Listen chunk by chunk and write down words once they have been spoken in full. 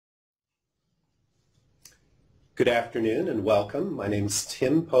Good afternoon and welcome. My name is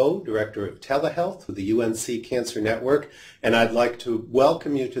Tim Poe, Director of Telehealth with the UNC Cancer Network, and I'd like to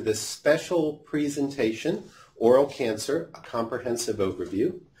welcome you to this special presentation, Oral Cancer, a Comprehensive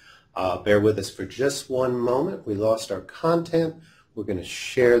Overview. Bear with us for just one moment. We lost our content. We're going to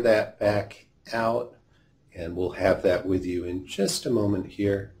share that back out, and we'll have that with you in just a moment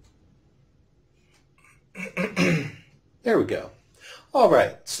here. There we go. All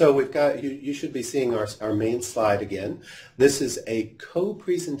right, so we've got, you should be seeing our main slide again. This is a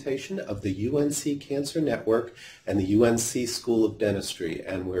co-presentation of the UNC Cancer Network and the UNC School of Dentistry,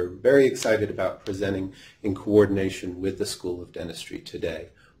 and we're very excited about presenting in coordination with the School of Dentistry today.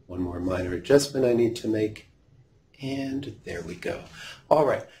 One more minor adjustment I need to make, and there we go. All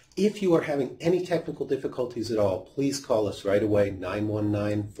right. If you are having any technical difficulties at all, please call us right away,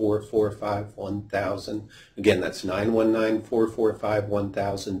 919-445-1000. Again, that's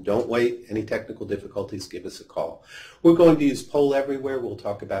 919-445-1000. Don't wait. Any technical difficulties, give us a call. We're going to use Poll Everywhere. We'll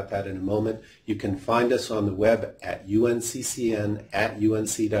talk about that in a moment. You can find us on the web at unccn at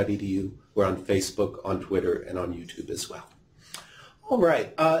unc.edu. We're on Facebook, on Twitter, and on YouTube as well. All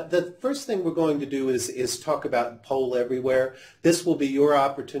right, the first thing we're going to do is talk about Poll Everywhere. This will be your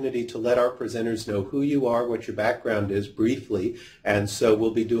opportunity to let our presenters know who you are, what your background is briefly, and so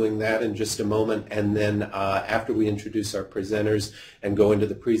we'll be doing that in just a moment, and then after we introduce our presenters and go into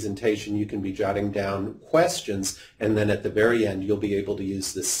the presentation, you can be jotting down questions, and then at the very end you'll be able to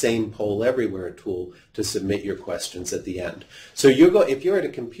use the same Poll Everywhere tool to submit your questions at the end. So if you're at a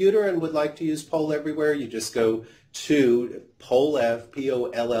computer and would like to use Poll Everywhere, you just go to pollev,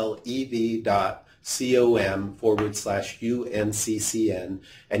 pollev.com/UNCCN,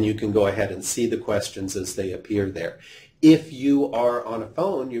 and you can go ahead and see the questions as they appear there. If you are on a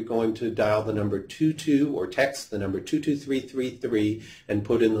phone, you're going to dial the number 22 or text the number 22333 and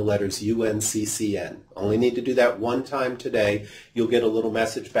put in the letters UNCCN. Only need to do that one time today. You'll get a little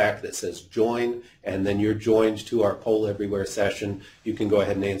message back that says join, and then you're joined to our Poll Everywhere session. You can go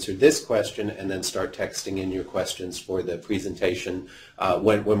ahead and answer this question and then start texting in your questions for the presentation.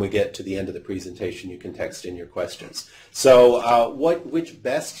 When we get to the end of the presentation, you can text in your questions. So which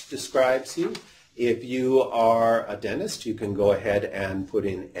best describes you? If you are a dentist, you can go ahead and put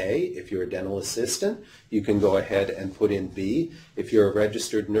in A. If you're a dental assistant, you can go ahead and put in B. If you're a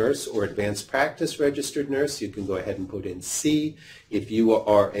registered nurse or advanced practice registered nurse, you can go ahead and put in C. If you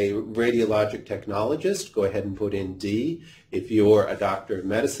are a radiologic technologist, go ahead and put in D. If you're a doctor of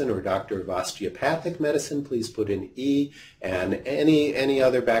medicine or a doctor of osteopathic medicine, please put in E. And any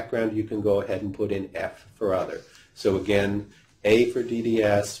other background, you can go ahead and put in F for other. So again, A for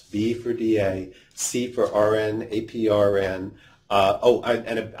DDS, B for DA, C for RN, APRN.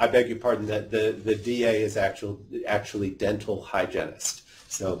 I beg your pardon, the DA is actually dental hygienist.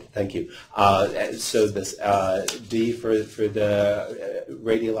 So thank you. So this D for the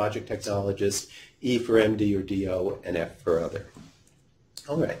radiologic technologist, E for MD or DO, and F for other.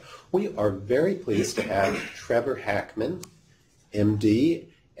 All right. We are very pleased to have Trevor Hackman, MD,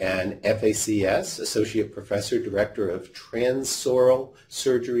 and FACS, Associate Professor, Director of Transoral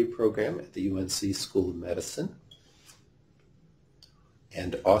Surgery Program at the UNC School of Medicine.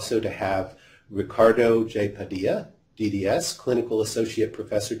 And also to have Ricardo J. Padilla, DDS, Clinical Associate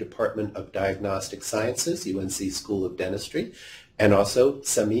Professor, Department of Diagnostic Sciences, UNC School of Dentistry. And also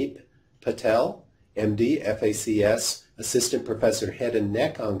Sameep Patel, MD, FACS, Assistant Professor, Head and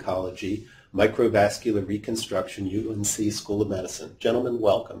Neck Oncology, Microvascular Reconstruction, UNC School of Medicine. Gentlemen,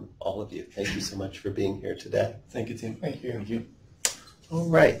 welcome, all of you. Thank you so much for being here today. Thank you, Tim. Thank you. Thank you. All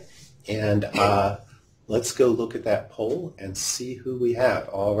right, and let's go look at that poll and see who we have.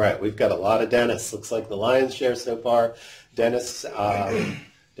 All right, we've got a lot of dentists. Looks like the lion's share so far. Dentists,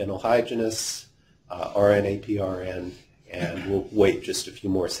 dental hygienists, RN, APRN, and we'll wait just a few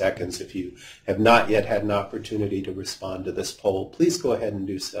more seconds. If you have not yet had an opportunity to respond to this poll, please go ahead and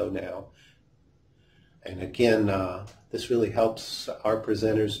do so now. And again, this really helps our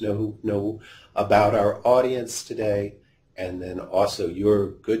presenters know about our audience today, and then also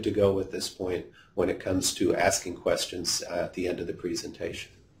you're good to go at this point when it comes to asking questions at the end of the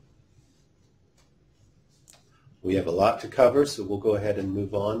presentation. We have a lot to cover, so we'll go ahead and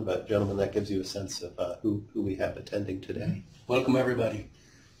move on, but gentlemen, that gives you a sense of who we have attending today. Welcome, everybody.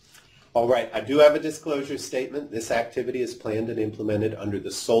 All right, I do have a disclosure statement. This activity is planned and implemented under the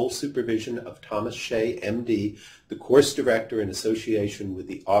sole supervision of Thomas Shea, MD, the course director in association with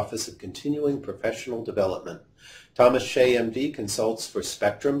the Office of Continuing Professional Development. Thomas Shea, MD, consults for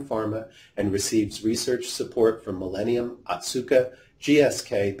Spectrum Pharma and receives research support from Millennium, Otsuka,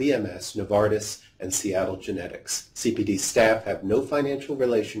 GSK, BMS, Novartis, and Seattle Genetics. CPD staff have no financial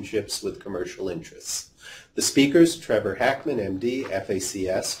relationships with commercial interests. The speakers, Trevor Hackman, MD,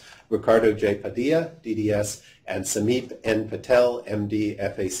 FACS, Ricardo J. Padilla, DDS, and Sameep N. Patel, MD,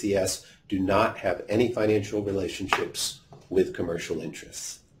 FACS, do not have any financial relationships with commercial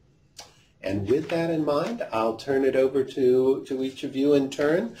interests. And with that in mind, I'll turn it over to each of you in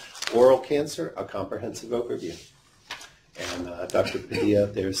turn. Oral cancer, a comprehensive overview. And Dr. Padilla,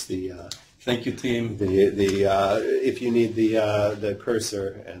 there's the Thank you, team. if you need the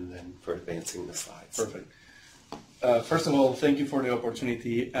cursor, and then for advancing the slides. Perfect. First of all, thank you for the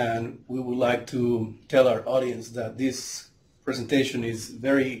opportunity, and we would like to tell our audience that this presentation is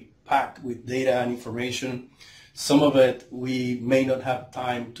very packed with data and information. Some of it we may not have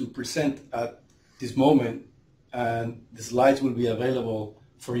time to present at this moment, and the slides will be available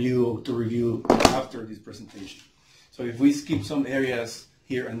for you to review after this presentation. So if we skip some areas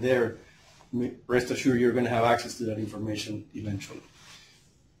here and there, rest assured you're going to have access to that information eventually.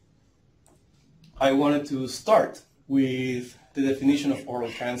 I wanted to start with the definition of oral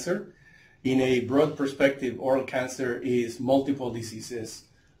cancer. In a broad perspective, oral cancer is multiple diseases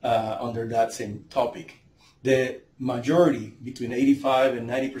under that same topic. The majority, between 85 and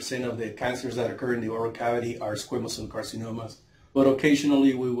 90% of the cancers that occur in the oral cavity are squamous cell carcinomas, but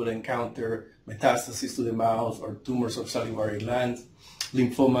occasionally we will encounter metastasis to the mouth or tumors of salivary glands,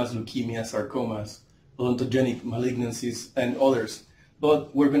 lymphomas, leukemias, sarcomas, odontogenic malignancies, and others.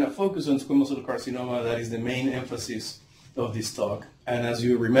 But we're going to focus on squamous cell carcinoma. That is the main emphasis of this talk. And as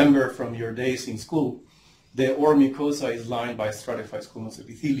you remember from your days in school, the oral mucosa is lined by stratified squamous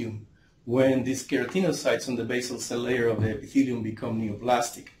epithelium. When these keratinocytes on the basal cell layer of the epithelium become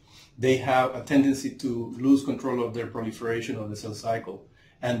neoplastic, they have a tendency to lose control of their proliferation of the cell cycle,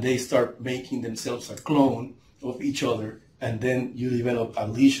 and they start making themselves a clone of each other, and then you develop a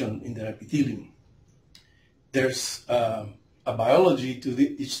lesion in the epithelium. There's a biology to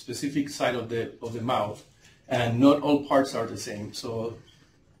each specific side of the mouth, and not all parts are the same. So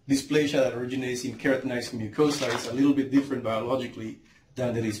dysplasia that originates in keratinized mucosa is a little bit different biologically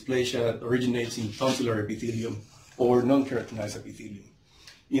than the dysplasia that originates in tonsillar epithelium or non-keratinized epithelium.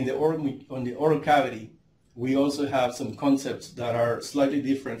 On the oral cavity, we also have some concepts that are slightly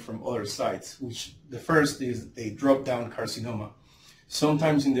different from other sites, which the first is a drop-down carcinoma.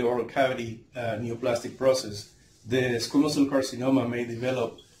 Sometimes in the oral cavity neoplastic process, the squamous cell carcinoma may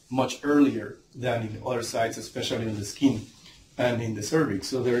develop much earlier than in other sites, especially in the skin and in the cervix.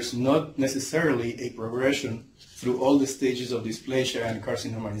 So there's not necessarily a progression through all the stages of dysplasia and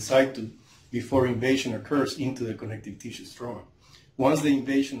carcinoma in situ before invasion occurs into the connective tissue stroma. Once the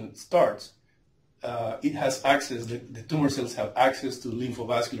invasion starts, it has access, the tumor cells have access to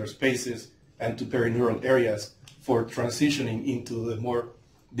lymphovascular spaces and to perineurial areas for transitioning into the more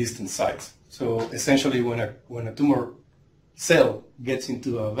distant sites. So essentially when a tumor cell gets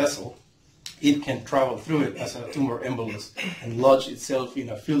into a vessel, it can travel through it as a tumor embolus and lodge itself in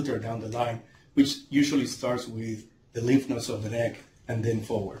a filter down the line, which usually starts with the lymph nodes of the neck and then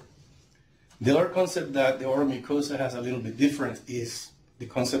forward. The other concept that the oral mucosa has a little bit different is the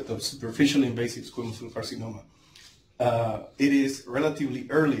concept of superficial invasive squamous cell carcinoma. It is relatively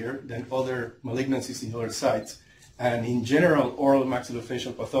earlier than other malignancies in other sites, and in general, oral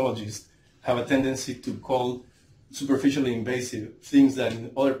maxillofacial pathologists have a tendency to call superficially invasive things that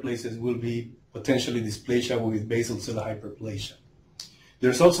in other places will be potentially dysplasia with basal cell hyperplasia.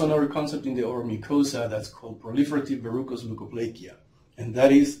 There's also another concept in the oral mucosa that's called proliferative verrucous leukoplakia, and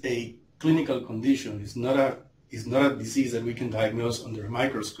that is a clinical condition. It's not a disease that we can diagnose under a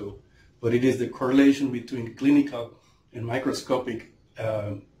microscope, but it is the correlation between clinical and microscopic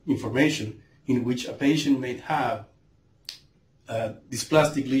information in which a patient may have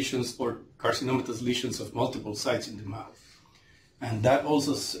dysplastic lesions or carcinomatous lesions of multiple sites in the mouth. And that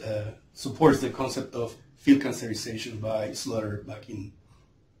also supports the concept of field cancerization by Slaughter back in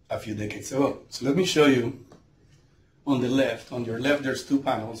a few decades ago. So let me show you on the left. On your left, there's two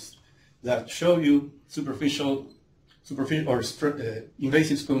panels that show you superficial or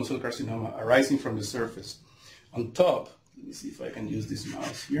invasive squamous cell carcinoma arising from the surface. On top, let me see if I can use this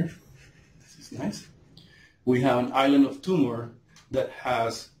mouse here. This is nice. We have an island of tumor that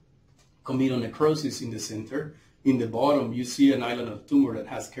has comedonecrosis necrosis in the center. In the bottom, you see an island of tumor that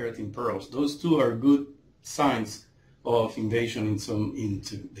has keratin pearls. Those two are good signs of invasion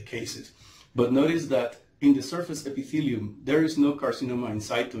into the cases. But notice that in the surface epithelium, there is no carcinoma in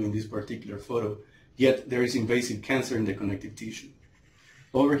situ in this particular photo, yet there is invasive cancer in the connective tissue.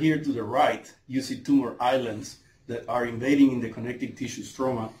 Over here to the right, you see tumor islands that are invading in the connective tissue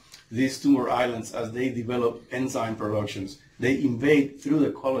stroma. These tumor islands, as they develop enzyme productions, they invade through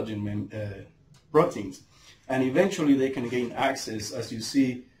the collagen proteins. And eventually they can gain access. As you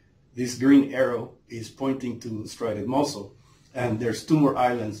see, this green arrow is pointing to striated muscle. And there's tumor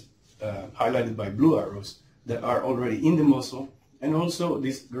islands highlighted by blue arrows that are already in the muscle. And also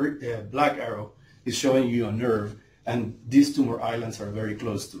this black arrow is showing you a nerve. And these tumor islands are very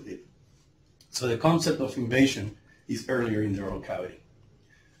close to it. So the concept of invasion is earlier in the oral cavity.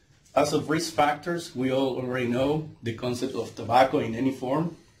 As of risk factors, we all already know the concept of tobacco in any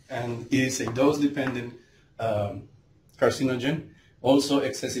form, and it is a dose-dependent carcinogen. Also,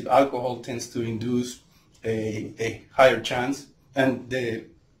 excessive alcohol tends to induce a higher chance, and the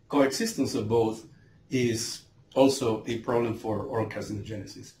coexistence of both is also a problem for oral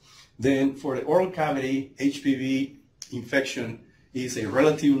carcinogenesis. Then for the oral cavity, HPV infection is a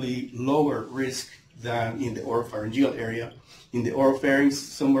relatively lower risk than in the oropharyngeal area. In the oropharynx,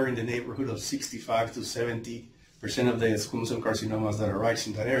 somewhere in the neighborhood of 65 to 70% of the squamous cell carcinomas that arise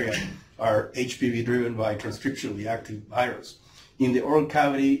in that area are HPV driven by transcriptionally active virus. In the oral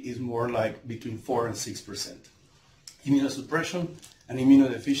cavity is more like between 4 and 6%. Immunosuppression and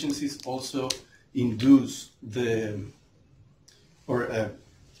immunodeficiencies also induce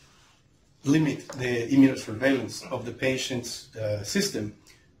limit the immunosurveillance of the patient's system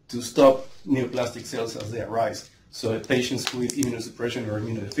to stop neoplastic cells as they arise. So patients with immunosuppression or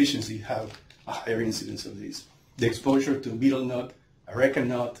immunodeficiency have a higher incidence of these. The exposure to betel nut, areca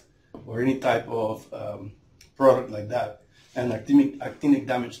nut, or any type of product like that, and actinic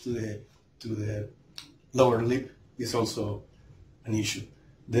damage to the lower lip is also an issue.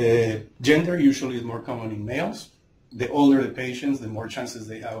 The gender usually is more common in males. The older the patients, the more chances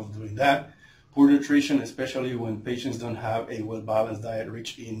they have of doing that. Poor nutrition, especially when patients don't have a well-balanced diet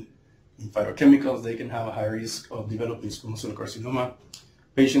rich in phytochemicals, they can have a high risk of developing squamous cell carcinoma.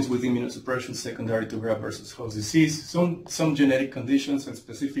 Patients with immunosuppression secondary to graft versus host disease, some genetic conditions, and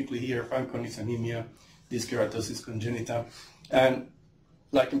specifically here Fanconi's anemia, dyskeratosis congenita, and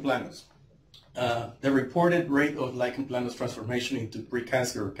lichen planus. The reported rate of lichen planus transformation into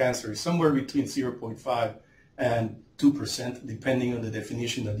precancer or cancer is somewhere between 0.5 and 2%, depending on the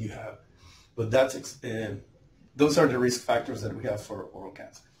definition that you have. But those are the risk factors that we have for oral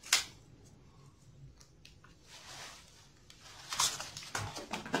cancer.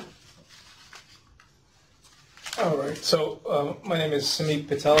 All right. So my name is Samik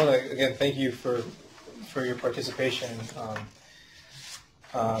Patel, and again, thank you for your participation.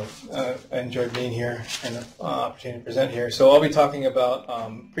 I enjoyed being here and the opportunity to present here. So I'll be talking about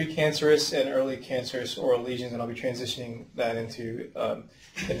precancerous and early cancerous oral lesions, and I'll be transitioning that into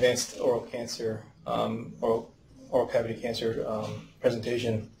advanced oral cancer, oral cavity cancer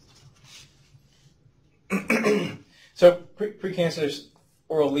presentation. So precancerous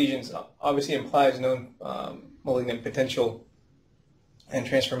oral lesions obviously implies known malignant potential and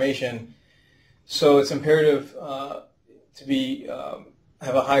transformation. So it's imperative to be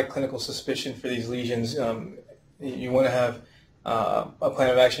have a high clinical suspicion for these lesions. You want to have a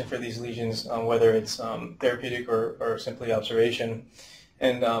plan of action for these lesions, whether it's therapeutic or simply observation.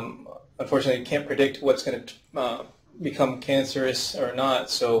 And unfortunately, you can't predict what's going to become cancerous or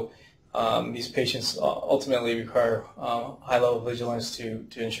not. So these patients ultimately require high level of vigilance to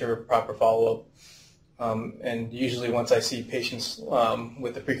ensure proper follow-up. And usually once I see patients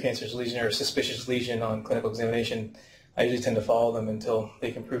with a precancerous lesion or a suspicious lesion on clinical examination, I usually tend to follow them until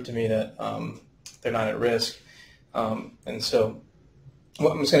they can prove to me that they're not at risk. And so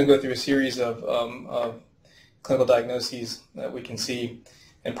I'm just going to go through a series of clinical diagnoses that we can see,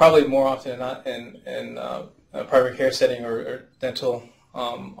 and probably more often than not in a primary care setting or dental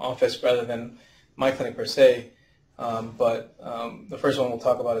office rather than my clinic per se. But the first one we'll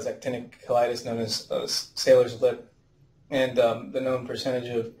talk about is actinic colitis, known as sailor's lip. And the known percentage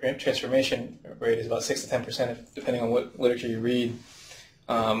of transformation rate is about 6 to 10%, depending on what literature you read.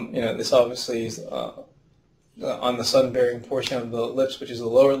 This obviously is on the sun-bearing portion of the lips, which is the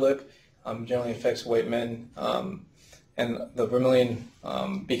lower lip. Generally affects white men. And the vermilion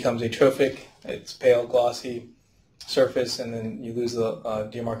becomes atrophic. It's pale, glossy surface, and then you lose the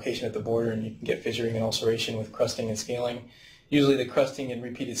demarcation at the border, and you can get fissuring and ulceration with crusting and scaling. Usually the crusting and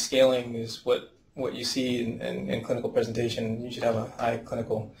repeated scaling is what you see in clinical presentation. You should have a high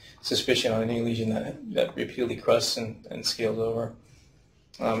clinical suspicion on any lesion that repeatedly crusts and scales over.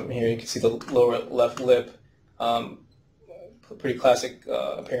 Here you can see the lower left lip, pretty classic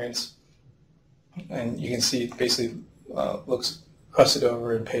appearance, and you can see it basically looks crusted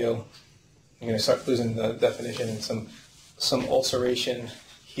over and pale. You're going to start losing the definition and some ulceration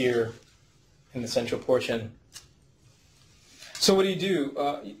here in the central portion. So what do?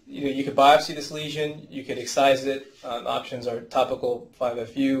 You could biopsy this lesion. You could excise it. The options are topical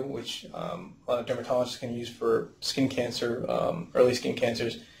 5-FU, which a lot of dermatologists can use for skin cancer, early skin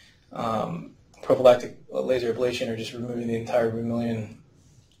cancers, prophylactic laser ablation, or just removing the entire vermilion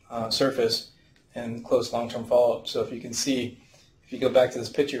surface, and close long-term follow-up. So if you can see, if you go back to this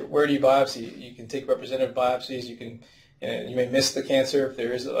picture, where do you biopsy? You can take representative biopsies. You may miss the cancer if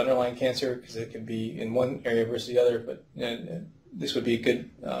there is underlying cancer, because it could be in one area versus the other. But this would be a good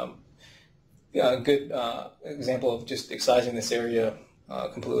example of just excising this area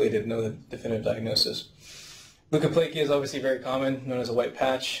completely to know the definitive diagnosis. Leukoplakia is obviously very common, known as a white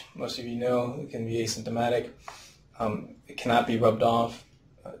patch. Most of you know it can be asymptomatic. It cannot be rubbed off.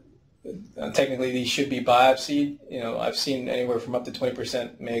 Technically, these should be biopsied. I've seen anywhere from up to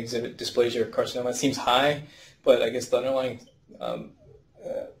 20% may exhibit dysplasia or carcinoma. It seems high, but I guess the underlying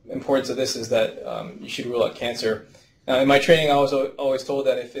importance of this is that you should rule out cancer. In my training, I was always told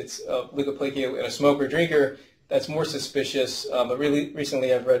that if it's leukoplakia in a smoker or drinker, that's more suspicious. But really,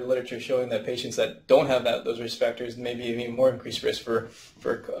 recently I've read literature showing that patients that don't have those risk factors may be even more increased risk for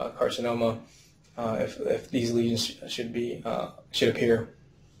carcinoma if these lesions should appear.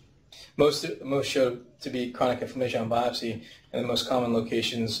 Most show to be chronic inflammation on biopsy, and the most common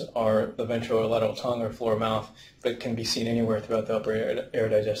locations are the ventral or lateral tongue or floor mouth, but it can be seen anywhere throughout the upper air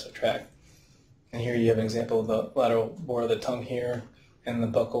digestive tract. And here you have an example of the lateral bore of the tongue here and the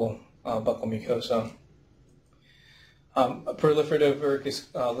buccal mucosa. Proliferative verrucous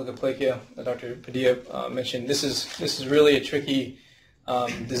leukoplakia, Dr. Padilla mentioned, this is really a tricky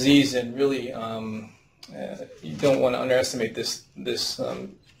disease, and really you don't want to underestimate this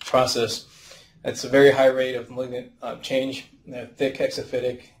process. It's a very high rate of malignant change. Thick,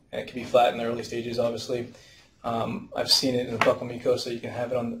 hexaphytic, and it can be flat in the early stages, obviously. I've seen it in the buccal mucosa. You can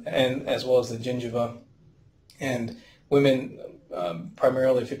have it on the end as well as the gingiva. And women,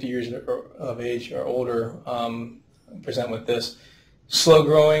 primarily 50 years of age or older, present with this. Slow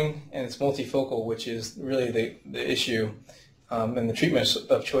growing, and it's multifocal, which is really the issue. And the treatment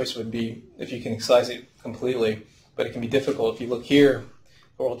of choice would be if you can excise it completely, but it can be difficult. If you look here,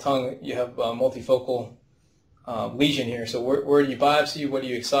 oral tongue, you have a multifocal lesion here. So where do you biopsy? What do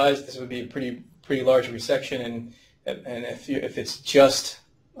you excise? This would be a pretty large resection, and if it's just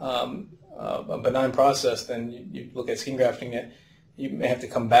a benign process, then you look at skin grafting it. You may have to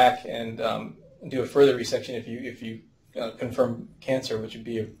come back and do a further resection if you confirm cancer, which would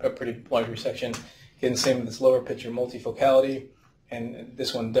be a pretty large resection. Again, same with this lower picture, multifocality, and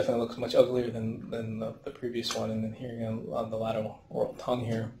this one definitely looks much uglier than the previous one. And then here on the lateral oral tongue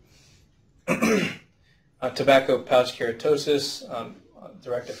here. Tobacco pouch keratosis,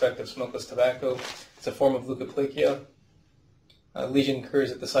 direct effect of smokeless tobacco. It's a form of leukoplakia. Lesion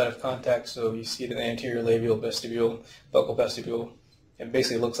occurs at the site of contact, so you see it in the anterior labial vestibule, buccal vestibule. It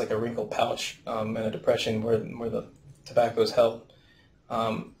basically looks like a wrinkled pouch and a depression where the tobacco is held.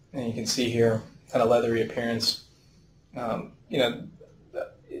 And you can see here, kind of leathery appearance.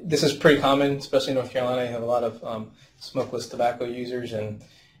 This is pretty common, especially in North Carolina. You have a lot of smokeless tobacco users, and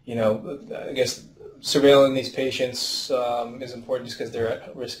I guess surveilling these patients is important just because they're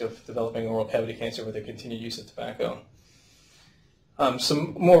at risk of developing oral cavity cancer with their continued use of tobacco.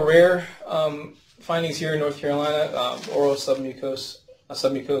 Some more rare findings here in North Carolina: oral submucosal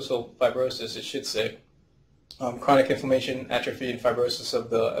fibrosis, it should say. Chronic inflammation, atrophy, and fibrosis of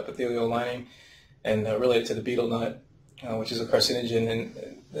the epithelial lining, and related to the betel nut, which is a carcinogen.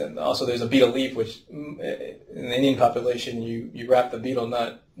 And also there's a betel leaf, which in the Indian population, you wrap the betel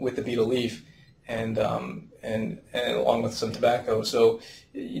nut with the betel leaf, and along with some tobacco. So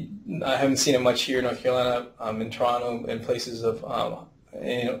I haven't seen it much here in North Carolina, in Toronto, in places of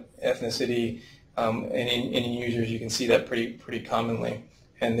ethnicity, Indian users. You can see that pretty commonly.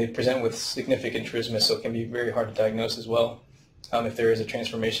 And they present with significant trismus, so it can be very hard to diagnose as well if there is a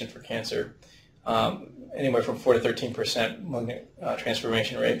transformation for cancer. Anywhere from 4 to 13% malignant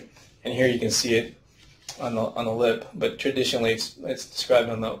transformation rate. And here you can see it on the lip, but traditionally it's described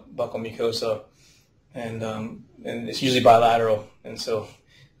on the buccal mucosa, and it's usually bilateral, and so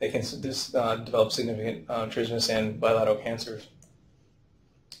they can develop significant trismus and bilateral cancers.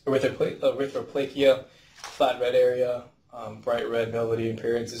 Erythroplakia, flat red area, bright red velvety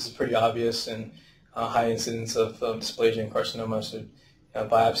appearance. This is pretty obvious, and high incidence of dysplasia and carcinoma. So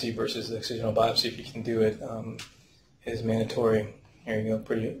biopsy versus excisional biopsy, if you can do it, is mandatory. Here you go,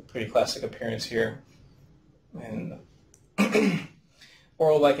 pretty classic appearance here. And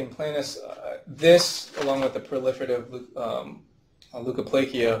oral lichen planus, this, along with the proliferative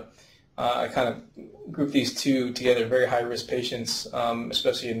leukoplakia, I kind of group these two together. Very high-risk patients,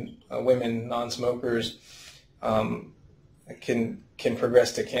 especially in women, non-smokers. can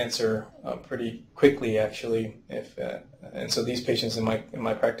progress to cancer pretty quickly, actually. And so these patients in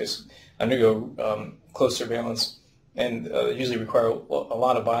my practice undergo close surveillance and usually require a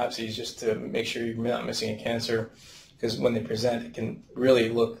lot of biopsies just to make sure you're not missing a cancer, because when they present, it can really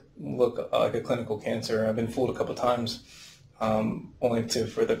look like a clinical cancer. I've been fooled a couple times, only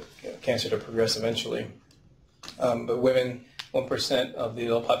for the cancer to progress eventually. But women, 1% of the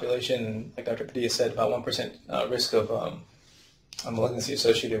adult population, and like Dr. Padilla said, about 1% risk of malignancy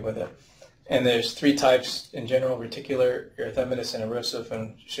associated with it. And there's 3 types in general: reticular, erythematous, and erosive.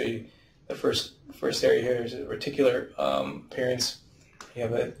 And I'll show you the first area here is a reticular appearance. You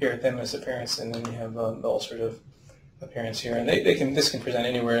have an erythematous appearance, and then you have the ulcerative appearance here. And this can present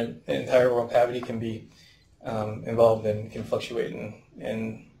anywhere. The entire oral cavity can be involved and can fluctuate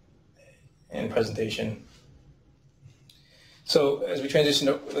in presentation. So as we transition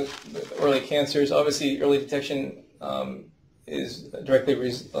to the early cancers, obviously early detection directly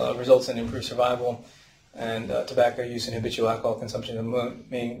results in improved survival, and tobacco use and habitual alcohol consumption are the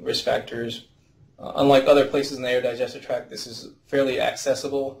main risk factors. Unlike other places in the air digestive tract, this is fairly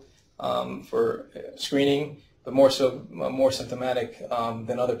accessible for screening, but more symptomatic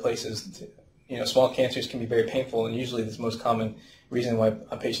than other places. Small cancers can be very painful, and usually that's the most common reason why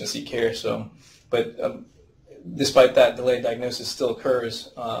a patient seek care. But despite that, delayed diagnosis still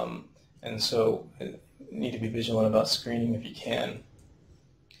occurs, and so you need to be vigilant about screening if you can.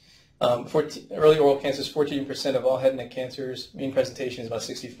 Early oral cancers, 14% of all head and neck cancers. Mean presentation is about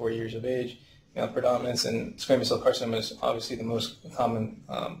 64 years of age. Predominance and squamous cell carcinoma is obviously the most common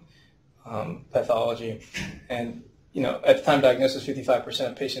pathology. And at the time of diagnosis,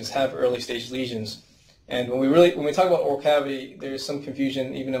 55% of patients have early stage lesions. And when we talk about oral cavity, there's some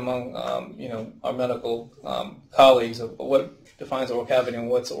confusion even among our medical colleagues of what defines oral cavity and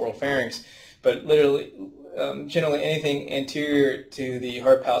what's oral pharynx. But literally, generally anything anterior to the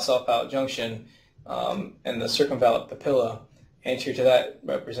hard palate soft palate junction and the circumvalent papilla, anterior to that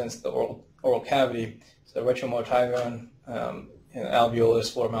represents the oral cavity. So retromolar trigon,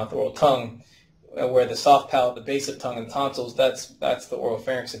 alveolus, floor mouth, oral tongue. Where the soft palate, the base of tongue, and tonsils, that's the oral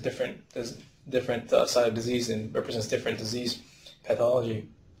pharynx, a different side of disease, and represents different disease pathology.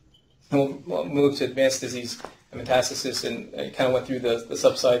 And we'll move to advanced disease and metastasis, and kind of went through the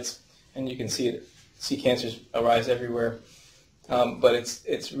subsites, and you can see cancers arise everywhere. But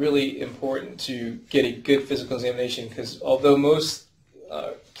it's really important to get a good physical examination, because although most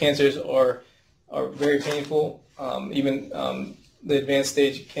cancers are very painful, even the advanced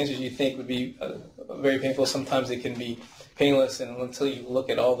stage cancers you think would be very painful, sometimes they can be painless, and until you look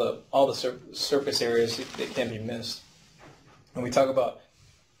at all the surface areas, they can be missed. And we talk about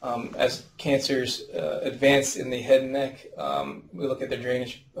as cancers advance in the head and neck, we look at the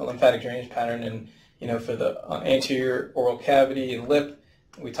lymphatic drainage pattern, and for the anterior oral cavity and lip,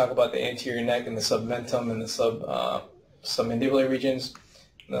 we talk about the anterior neck and the submentum and the submandibular regions,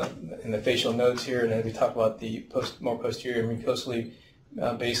 in the facial nodes here, and then we talk about the more posterior mucosally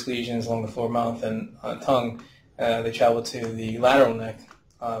based lesions along the floor mouth and tongue. They travel to the lateral neck,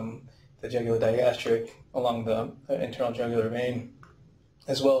 the jugular digastric, along the internal jugular vein,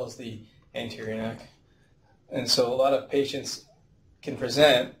 as well as the anterior neck. And so a lot of patients can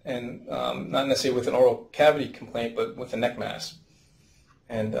present, and not necessarily with an oral cavity complaint, but with a neck mass.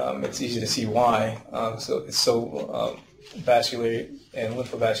 And it's easy to see why. So it's so vascular and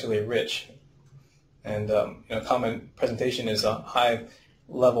lymphovascularly rich. And common presentation is a high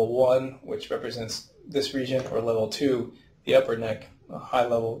level 1, which represents this region, or level 2, the upper neck, a high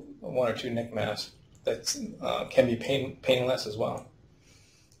level 1 or 2 neck mass that can be painless as well.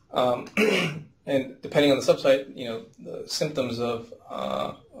 And depending on the subsite, the symptoms of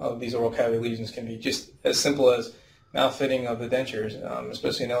these oral cavity lesions can be just as simple as malfitting of the dentures,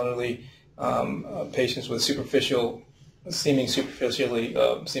 especially in elderly patients with seeming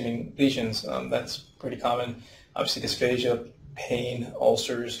lesions. That's pretty common. Obviously, dysphagia, pain,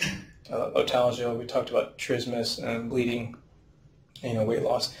 ulcers, otalgia. We talked about trismus and bleeding, weight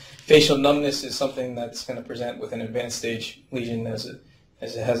loss. Facial numbness is something that's going to present with an advanced stage lesion as it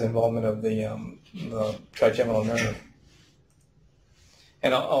has involvement of the trigeminal nerve.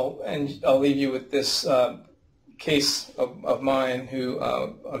 And I'll leave you with this case of mine who,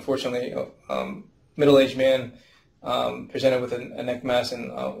 unfortunately, middle-aged man, presented with a neck mass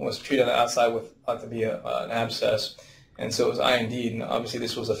and was treated on the outside with thought to be an abscess, and so it was IND'd, and obviously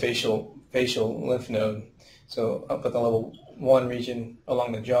this was a facial lymph node, so up at the level 1 region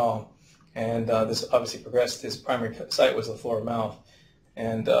along the jaw, and this obviously progressed. His primary site was the floor mouth,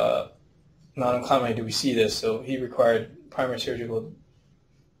 and not uncommonly do we see this, so he required primary surgical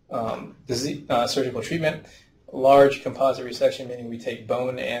surgical treatment, large composite resection, meaning we take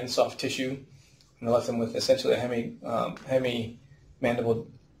bone and soft tissue and left them with essentially a hemi-mandible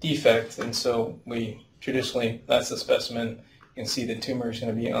defect. And so we traditionally, that's the specimen. You can see the tumor is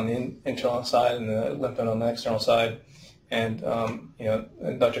going to be on the internal side and the lymph node on the external side. And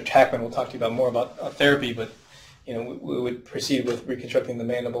and Dr. Tackman will talk to you about more about therapy, but we would proceed with reconstructing the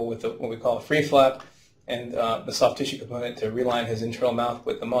mandible with what we call a free flap, and the soft tissue component to reline his internal mouth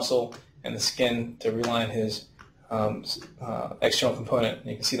with the muscle, and the skin to reline his external component. And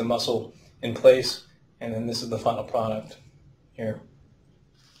you can see the muscle in place, and then this is the final product here.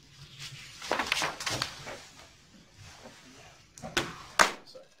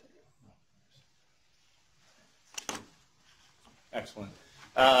 Excellent.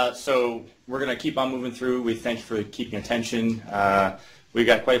 So we're going to keep on moving through. We thank you for keeping attention. We've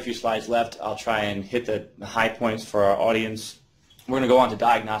got quite a few slides left. I'll try and hit the high points for our audience. We're going to go on to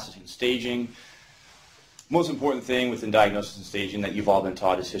diagnosis and staging. Most important thing within diagnosis and staging that you've all been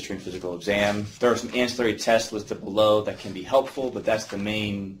taught is history and physical exam. There are some ancillary tests listed below that can be helpful, but that's the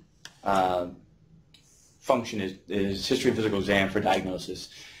main function is history and physical exam for diagnosis.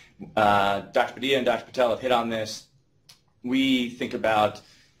 Dr. Padilla and Dr. Patel have hit on this. We think about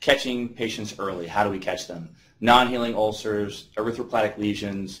catching patients early. How do we catch them? Non-healing ulcers, erythroplatic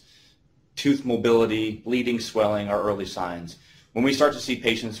lesions, tooth mobility, bleeding, swelling are early signs. When we start to see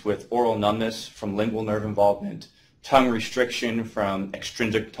patients with oral numbness from lingual nerve involvement, tongue restriction from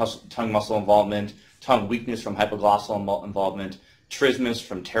extrinsic tongue muscle involvement, tongue weakness from hypoglossal involvement, trismus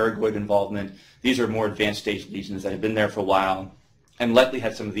from pterygoid involvement, these are more advanced stage lesions that have been there for a while and likely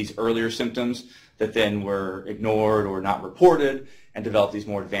had some of these earlier symptoms that then were ignored or not reported and developed these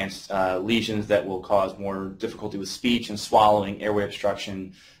more advanced lesions that will cause more difficulty with speech and swallowing, airway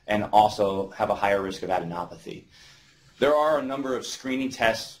obstruction, and also have a higher risk of adenopathy. There are a number of screening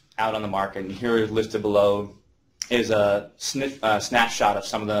tests out on the market, and here listed below is a snapshot of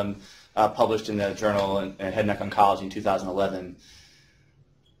some of them published in the journal in Head and Neck Oncology in 2011.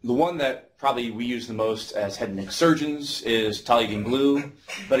 The one that probably we use the most as head and neck surgeons is toluidine blue,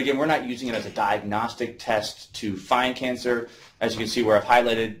 but again, we're not using it as a diagnostic test to find cancer. As you can see where I've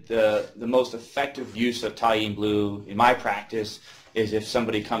highlighted, the most effective use of toluidine blue in my practice is if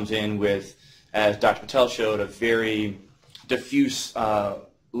somebody comes in with, as Dr. Patel showed, a very diffuse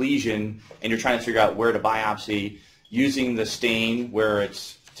lesion and you're trying to figure out where to biopsy, using the stain where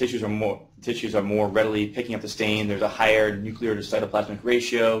its tissues are more readily picking up the stain. There's a higher nuclear to cytoplasmic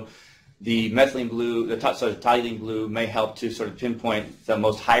ratio. The methylene blue, the toluidine blue may help to sort of pinpoint the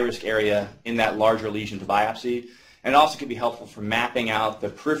most high-risk area in that larger lesion to biopsy. And it also can be helpful for mapping out the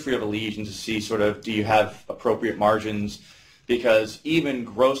periphery of a lesion to see sort of do you have appropriate margins, because even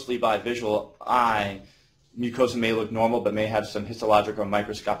grossly by visual eye, mucosa may look normal but may have some histologic or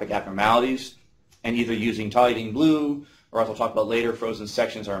microscopic abnormalities. And either using toluidine blue, or as I'll talk about later, frozen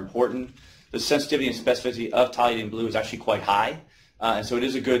sections are important. The sensitivity and specificity of toluidine blue is actually quite high. And so it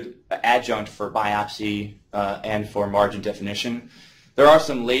is a good adjunct for biopsy and for margin definition. There are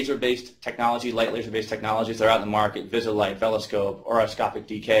some laser-based technology, light laser-based technologies that are out in the market, Visilite, Veloscope, Oroscopic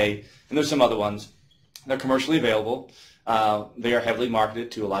DK, and there's some other ones. They're commercially available. They are heavily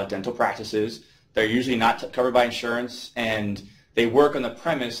marketed to a lot of dental practices. They're usually not covered by insurance, and they work on the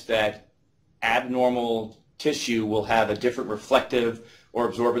premise that abnormal tissue will have a different reflective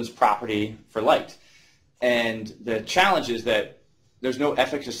or absorbance property for light. And the challenge is that there's no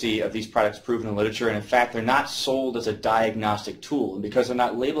efficacy of these products proven in literature, and in fact, they're not sold as a diagnostic tool. And because they're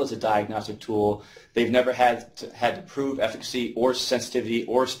not labeled as a diagnostic tool, they've never had to prove efficacy or sensitivity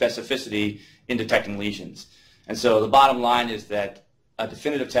or specificity in detecting lesions. And so the bottom line is that a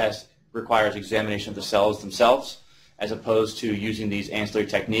definitive test requires examination of the cells themselves as opposed to using these ancillary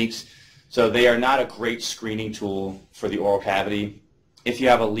techniques. So they are not a great screening tool for the oral cavity. If you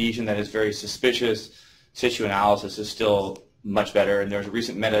have a lesion that is very suspicious, tissue analysis is still much better, and there's a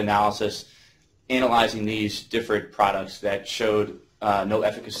recent meta-analysis analyzing these different products that showed no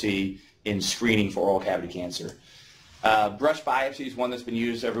efficacy in screening for oral cavity cancer. Brush biopsy is one that's been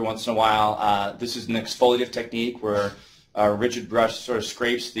used every once in a while. This is an exfoliative technique where a rigid brush sort of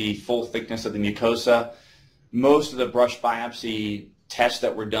scrapes the full thickness of the mucosa. Most of the brush biopsy tests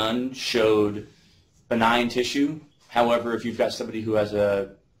that were done showed benign tissue. However, if you've got somebody who has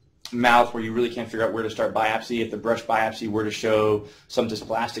a mouth where you really can't figure out where to start biopsy, if the brush biopsy were to show some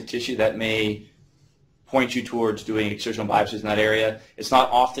dysplastic tissue, that may point you towards doing excisional biopsies in that area. It's not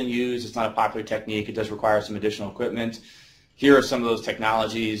often used. It's not a popular technique. It does require some additional equipment. Here are some of those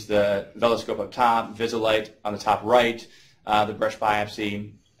technologies: the Veloscope up top, Visilite on the top right, the brush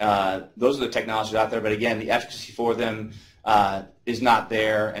biopsy. Those are the technologies out there, but again, the efficacy for them is not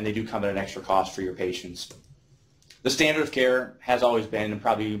there, and they do come at an extra cost for your patients. The standard of care has always been, and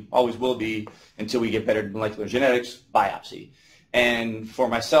probably always will be until we get better molecular genetics, biopsy. And for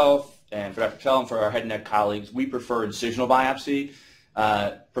myself and for Dr. Patel and for our head and neck colleagues, we prefer incisional biopsy,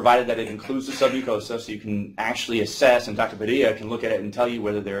 provided that it includes the submucosa, so you can actually assess, and Dr. Padilla can look at it and tell you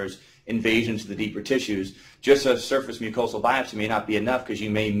whether there's invasion to the deeper tissues. Just a surface mucosal biopsy may not be enough because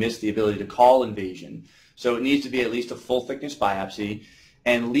you may miss the ability to call invasion. So it needs to be at least a full thickness biopsy.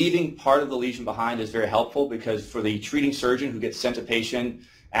 And leaving part of the lesion behind is very helpful, because for the treating surgeon who gets sent a patient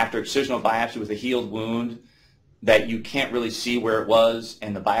after excisional biopsy with a healed wound that you can't really see where it was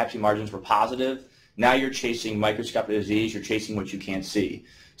and the biopsy margins were positive, now you're chasing microscopic disease, you're chasing what you can't see.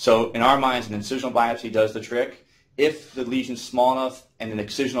 So in our minds, an incisional biopsy does the trick. If the lesion's small enough and an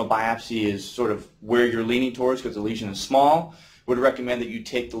excisional biopsy is sort of where you're leaning towards because the lesion is small, would recommend that you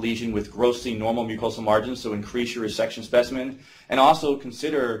take the lesion with grossly normal mucosal margins, so increase your resection specimen, and also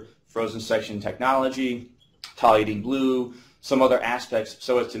consider frozen section technology, toluidine blue, some other aspects,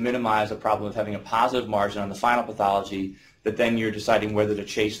 so as to minimize the problem of having a positive margin on the final pathology, that then you're deciding whether to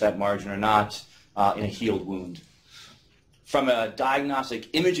chase that margin or not in a healed wound. From a diagnostic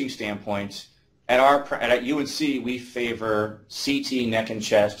imaging standpoint, at UNC, we favor CT, neck, and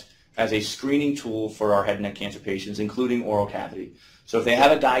chest as a screening tool for our head and neck cancer patients, including oral cavity. So if they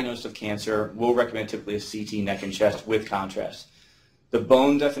have a diagnosis of cancer, we'll recommend typically a CT, neck, and chest with contrast. The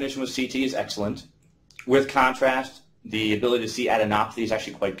bone definition with CT is excellent. With contrast, the ability to see adenopathy is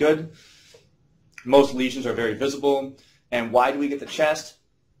actually quite good. Most lesions are very visible. And why do we get the chest?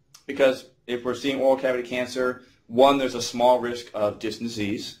 Because if we're seeing oral cavity cancer, one, there's a small risk of distant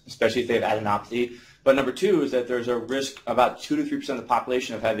disease, especially if they have adenopathy. But number two is that there's a risk, about 2 to 3% of the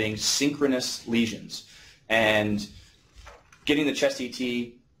population, of having synchronous lesions. And getting the chest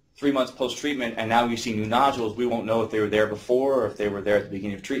CT 3 months post-treatment, and now you see new nodules, we won't know if they were there before or if they were there at the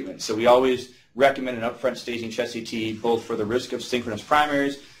beginning of treatment. So we always recommend an upfront staging chest CT, both for the risk of synchronous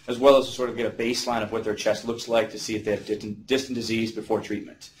primaries, as well as to sort of get a baseline of what their chest looks like to see if they have distant disease before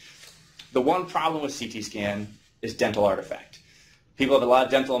treatment. The one problem with CT scan is dental artifact. People have a lot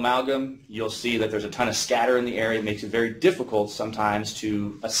of dental amalgam. You'll see that there's a ton of scatter in the area. It makes it very difficult sometimes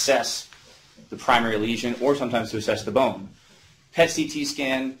to assess the primary lesion or sometimes to assess the bone. PET CT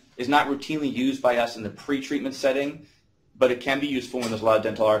scan is not routinely used by us in the pre-treatment setting, but it can be useful when there's a lot of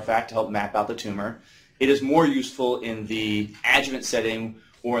dental artifact to help map out the tumor. It is more useful in the adjuvant setting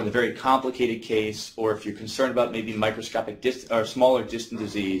or in the very complicated case, or if you're concerned about maybe microscopic or smaller distant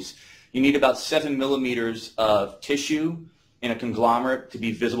disease. You need about 7 millimeters of tissue in a conglomerate to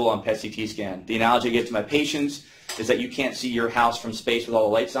be visible on PET CT scan. The analogy I give to my patients is that you can't see your house from space with all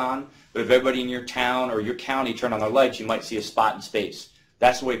the lights on, but if everybody in your town or your county turned on their lights, you might see a spot in space.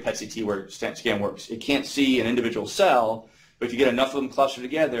 That's the way PET CT scan works. It can't see an individual cell, but if you get enough of them clustered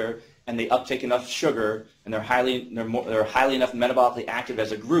together and they uptake enough sugar and they're highly enough metabolically active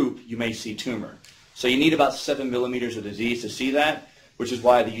as a group, you may see tumor. So you need about 7 millimeters of disease to see that, which is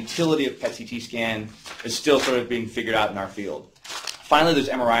why the utility of PET CT scan is still sort of being figured out in our field. Finally, there's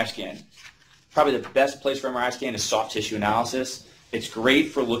MRI scan. Probably the best place for MRI scan is soft tissue analysis. It's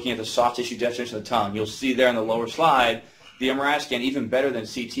great for looking at the soft tissue definition of the tongue. You'll see there on the lower slide, the MRI scan, even better than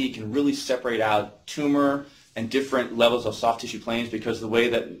CT, can really separate out tumor and different levels of soft tissue planes, because the way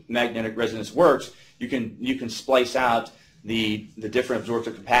that magnetic resonance works, you can splice out the different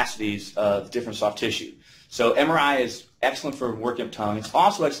absorptive capacities of different soft tissue. So MRI is excellent for working up tongue. It's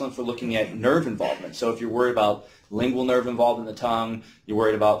also excellent for looking at nerve involvement. So if you're worried about lingual nerve involvement in the tongue, you're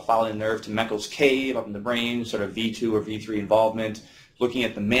worried about following the nerve to Meckel's cave up in the brain, sort of V2 or V3 involvement. Looking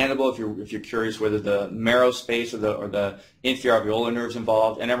at the mandible, if you're curious whether the marrow space or the inferior alveolar nerves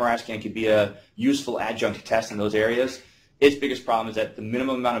involved, an MRI scan could be a useful adjunct test in those areas. Its biggest problem is that the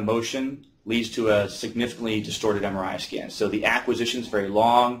minimum amount of motion leads to a significantly distorted MRI scan. So the acquisition is very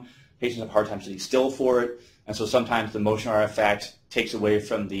long. Patients have a hard time sitting still for it, and so sometimes the motion artifact takes away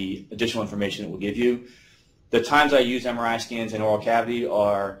from the additional information it will give you. The times I use MRI scans in oral cavity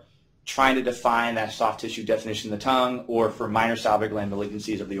are trying to define that soft tissue definition in the tongue, or for minor salivary gland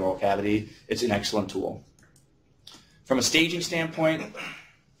malignancies of the oral cavity. It's an excellent tool. From a staging standpoint,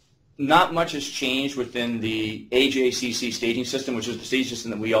 not much has changed within the AJCC staging system, which is the staging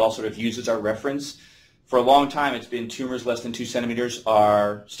system that we all sort of use as our reference. For a long time, it's been tumors less than 2 centimeters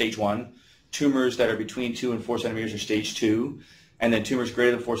are stage 1, tumors that are between 2 and 4 centimeters are stage 2, and then tumors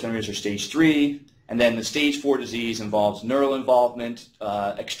greater than 4 centimeters are stage 3. And then the stage 4 disease involves neural involvement,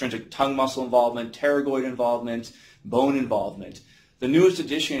 extrinsic tongue muscle involvement, pterygoid involvement, bone involvement. The newest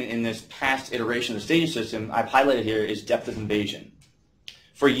addition in this past iteration of the staging system I've highlighted here is depth of invasion.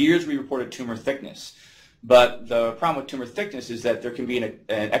 For years we reported tumor thickness, But the problem with tumor thickness is that there can be an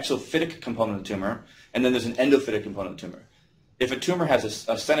exophytic component of the tumor, and then there's an endophytic component of the tumor. If a tumor has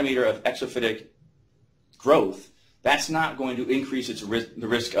a centimeter of exophytic growth, that's not going to increase the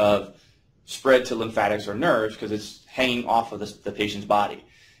risk of spread to lymphatics or nerves because it's hanging off of the patient's body.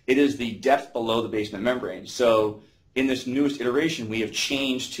 It is the depth below the basement membrane. So in this newest iteration, we have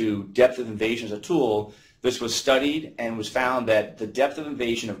changed to depth of invasion as a tool. This was studied and was found that the depth of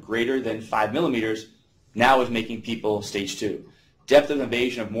invasion of greater than 5 millimeters now is making people stage 2. Depth of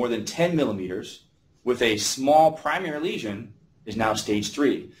invasion of more than 10 millimeters with a small primary lesion is now stage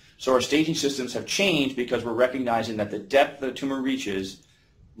 3. So our staging systems have changed because we're recognizing that the depth the tumor reaches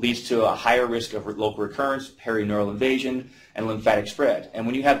leads to a higher risk of local recurrence, perineurial invasion, and lymphatic spread. And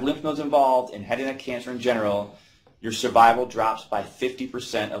when you have lymph nodes involved in head and neck cancer in general, your survival drops by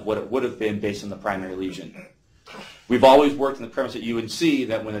 50% of what it would have been based on the primary lesion. We've always worked on the premise at UNC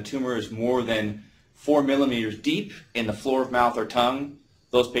that when a tumor is more than 4 millimeters deep in the floor of mouth or tongue,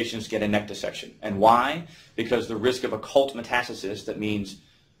 those patients get a neck dissection. And why? Because the risk of occult metastasis, that means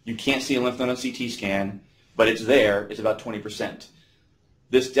you can't see a lymph node on CT scan, but it's there, is about 20%.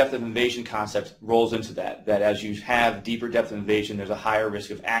 This depth of invasion concept rolls into that as you have deeper depth of invasion, there's a higher risk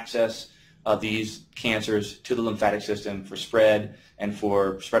of access of these cancers to the lymphatic system for spread and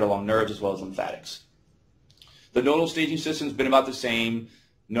for spread along nerves as well as lymphatics. The nodal staging system has been about the same.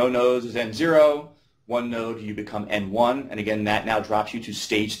 No nodes is N0. One node, you become N1, and again, that now drops you to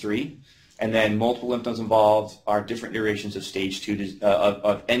stage 3. And then multiple lymph nodes involved are different iterations of stage 2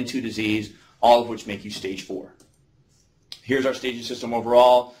 of N2 disease, all of which make you stage 4. Here's our staging system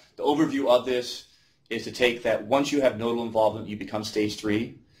overall. The overview of this is to take that once you have nodal involvement, you become stage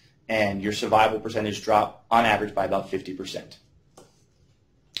 3, and your survival percentage drop on average by about 50%.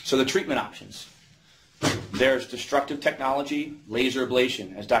 So the treatment options. There's destructive technology, laser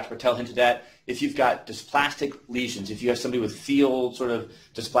ablation. As Dr. Patel hinted at, if you've got dysplastic lesions, if you have somebody with field sort of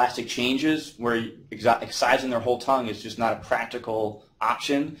dysplastic changes where excising their whole tongue is just not a practical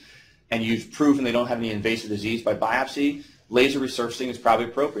option, and you've proven they don't have any invasive disease by biopsy, laser resurfacing is probably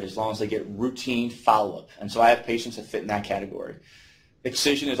appropriate as long as they get routine follow-up. And so I have patients that fit in that category.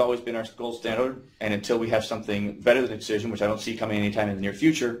 Excision has always been our gold standard, and until we have something better than excision, which I don't see coming anytime in the near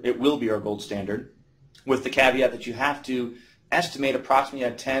future, it will be our gold standard, with the caveat that you have to estimate approximately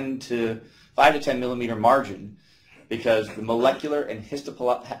a 5 to 10 millimeter margin because the molecular and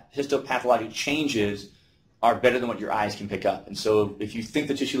histopathologic changes are better than what your eyes can pick up. And so if you think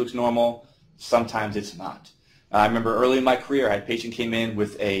the tissue looks normal, sometimes it's not. I remember early in my career, I had a patient came in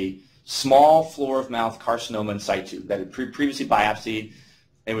with a small floor of mouth carcinoma in situ that had previously biopsied.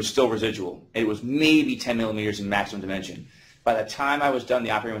 It was still residual. It was maybe 10 millimeters in maximum dimension. By the time I was done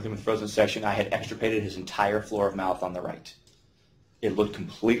the operating with him with frozen section, I had extirpated his entire floor of mouth on the right. It looked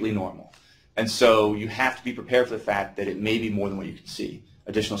completely normal. And so you have to be prepared for the fact that it may be more than what you can see.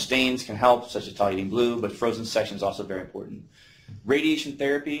 Additional stains can help, such as toluene blue, but frozen section is also very important. Radiation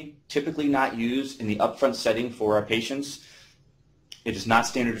therapy, typically not used in the upfront setting for our patients. It is not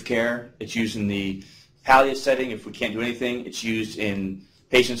standard of care. It's used in the palliative setting if we can't do anything. It's used in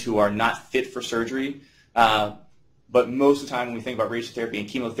patients who are not fit for surgery. But most of the time when we think about radiation therapy and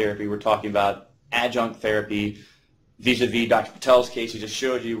chemotherapy, we're talking about adjunct therapy vis-a-vis Dr. Patel's case he just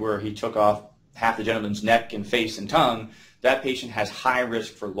showed you where he took off half the gentleman's neck and face and tongue. That patient has high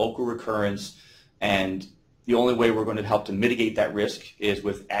risk for local recurrence, and the only way we're going to help to mitigate that risk is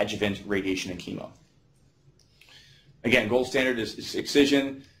with adjuvant radiation and chemo. Again, gold standard is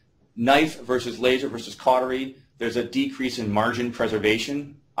excision. Knife versus laser versus cautery. There's a decrease in margin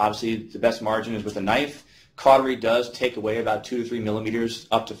preservation. Obviously, the best margin is with a knife. Cautery does take away about 2 to 3 millimeters,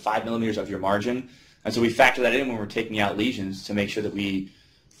 up to 5 millimeters of your margin. And so we factor that in when we're taking out lesions to make sure that we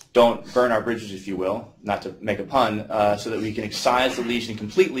don't burn our bridges, if you will, not to make a pun, so that we can excise the lesion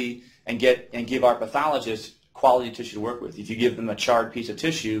completely and give our pathologist quality tissue to work with. If you give them a charred piece of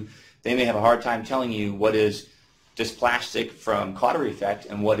tissue, they may have a hard time telling you what is dysplastic from cautery effect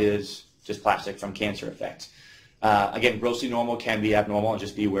and what is dysplastic from cancer effect. Again, grossly normal can be abnormal, and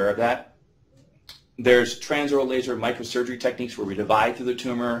just be aware of that. There's transoral laser microsurgery techniques where we divide through the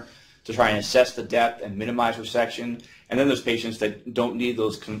tumor to try and assess the depth and minimize resection. And then there's patients that don't need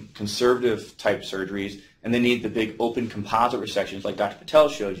those conservative type surgeries, and they need the big open composite resections like Dr. Patel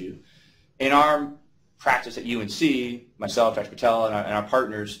showed you. In our practice at UNC, myself, Dr. Patel, and our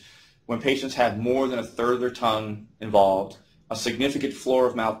partners, when patients have more than a third of their tongue involved, a significant floor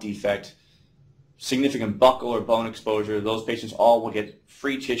of mouth defect, significant buccal or bone exposure, those patients all will get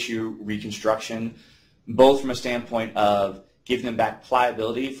free tissue reconstruction, both from a standpoint of giving them back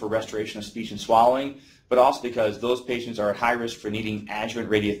pliability for restoration of speech and swallowing, but also because those patients are at high risk for needing adjuvant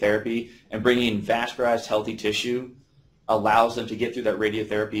radiotherapy, and bringing in vascularized healthy tissue allows them to get through that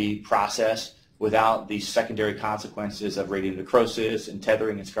radiotherapy process without the secondary consequences of radiant necrosis and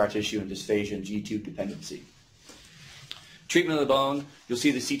tethering and scar tissue and dysphagia and G-tube dependency. Treatment of the bone, you'll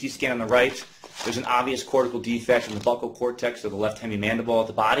see the CT scan on the right. There's an obvious cortical defect in the buccal cortex of the left hemimandible of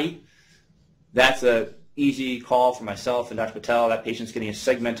the body. That's an easy call for myself and Dr. Patel. That patient's getting a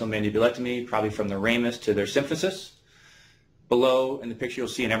segmental mandibulectomy, probably from their ramus to their symphysis. Below in the picture, you'll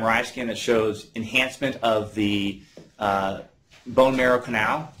see an MRI scan that shows enhancement of the bone marrow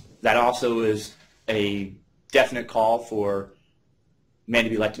canal. That also is a definite call for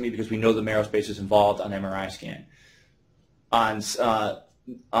mandibulectomy because we know the marrow space is involved on MRI scan. On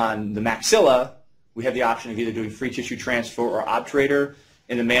the maxilla, we have the option of either doing free tissue transfer or obturator.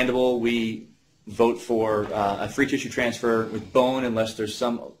 In the mandible, we vote for a free tissue transfer with bone unless there's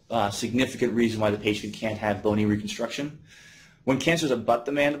some significant reason why the patient can't have bony reconstruction. When cancers abut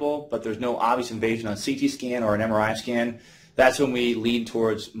the mandible, but there's no obvious invasion on CT scan or an MRI scan, that's when we lean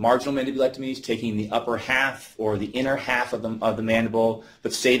towards marginal mandibulectomies, taking the upper half or the inner half of the mandible,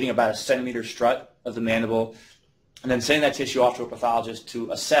 but saving about a centimeter strut of the mandible, and then sending that tissue off to a pathologist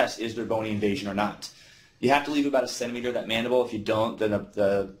to assess is there bony invasion or not. You have to leave about a centimeter of that mandible. If you don't, then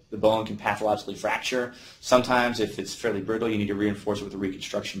the bone can pathologically fracture. Sometimes, if it's fairly brittle, you need to reinforce it with a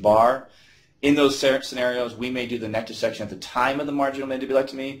reconstruction bar. In those scenarios, we may do the neck dissection at the time of the marginal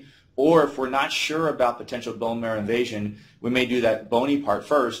mandibulectomy, or if we're not sure about potential bone marrow invasion, we may do that bony part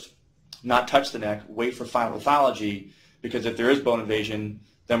first, not touch the neck, wait for final pathology, because if there is bone invasion,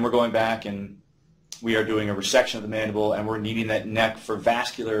 then we're going back and we are doing a resection of the mandible and we're needing that neck for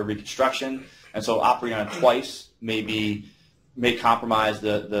vascular reconstruction. And so operating on it twice may compromise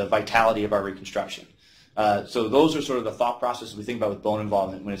the vitality of our reconstruction. So those are sort of the thought processes we think about with bone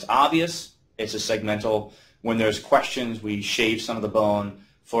involvement. When it's obvious, it's a segmental. When there's questions, we shave some of the bone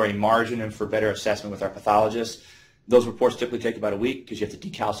for a margin and for better assessment with our pathologist. Those reports typically take about a week because you have to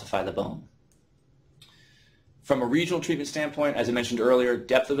decalcify the bone. From a regional treatment standpoint, as I mentioned earlier,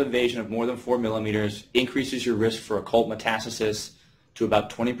 depth of invasion of more than 4 millimeters increases your risk for occult metastasis to about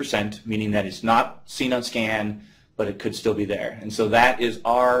 20%, meaning that it's not seen on scan, but it could still be there. And so that is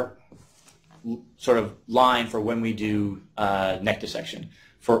our sort of line for when we do neck dissection.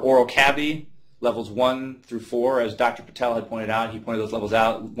 For oral cavity, levels 1 through 4, as Dr. Patel had pointed out, he pointed those levels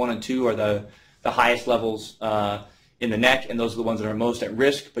out. 1 and 2 are the highest levels in the neck, and those are the ones that are most at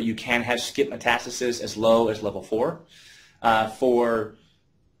risk, but you can have skip metastasis as low as level 4. For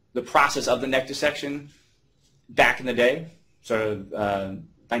the process of the neck dissection, back in the day, sort of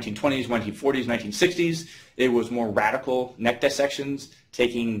 1920s, 1940s, 1960s, it was more radical neck dissections,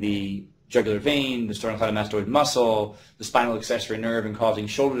 taking the jugular vein, the sternocleidomastoid muscle, the spinal accessory nerve, and causing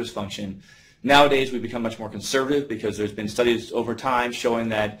shoulder dysfunction. Nowadays, we've become much more conservative because there's been studies over time showing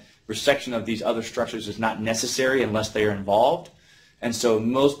that resection of these other structures is not necessary unless they are involved. And so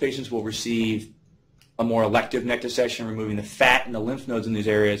most patients will receive a more elective neck dissection, removing the fat and the lymph nodes in these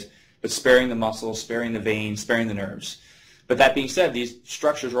areas, but sparing the muscle, sparing the veins, sparing the nerves. But that being said, these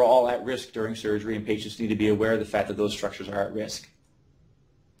structures are all at risk during surgery, and patients need to be aware of the fact that those structures are at risk.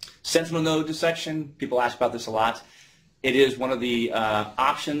 Sentinel node dissection, people ask about this a lot. It is one of the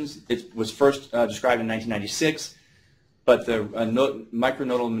options. It was first described in 1996, but the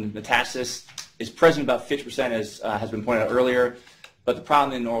micronodal metastasis is present about 50%, as has been pointed out earlier. But the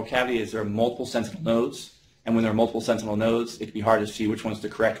problem in oral cavity is there are multiple sentinel nodes, and when there are multiple sentinel nodes, it can be hard to see which one's the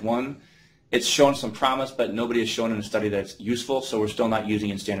correct one. It's shown some promise, but nobody has shown in a study that it's useful, so we're still not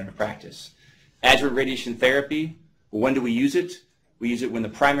using it in standard of practice. Adjuvant radiation therapy, when do we use it? We use it when the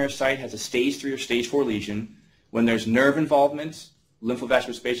primary site has a stage 3 or stage 4 lesion, when there's nerve involvement,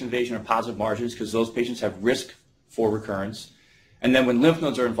 lymphovascular space invasion, or positive margins, because those patients have risk for recurrence. And then when lymph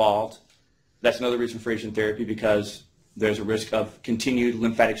nodes are involved, that's another reason for radiation therapy, because there's a risk of continued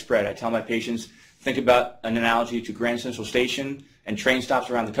lymphatic spread. I tell my patients, think about an analogy to Grand Central Station and train stops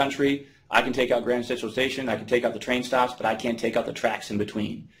around the country. I can take out Grand Central Station, I can take out the train stops, but I can't take out the tracks in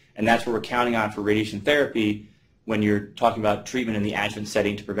between. And that's what we're counting on for radiation therapy when you're talking about treatment in the adjuvant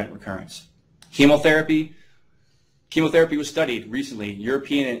setting to prevent recurrence. Chemotherapy. Chemotherapy was studied recently.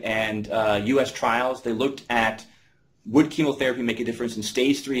 European and U.S. trials, they looked at would chemotherapy make a difference in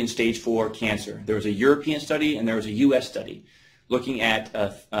stage 3 and stage 4 cancer. There was a European study and there was a U.S. study looking at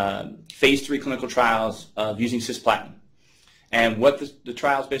phase 3 clinical trials of using cisplatin. And what the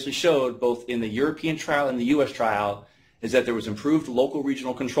trials basically showed, both in the European trial and the U.S. trial, is that there was improved local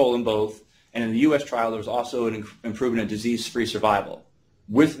regional control in both, and in the U.S. trial there was also an improvement in disease-free survival.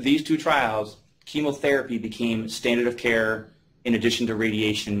 With these two trials, chemotherapy became standard of care in addition to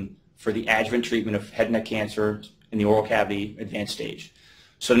radiation for the adjuvant treatment of head and neck cancer in the oral cavity advanced stage.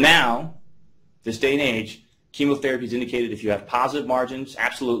 So now, this day and age, chemotherapy is indicated if you have positive margins,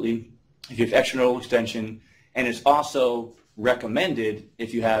 absolutely, if you have extranodal extension, and it's also recommended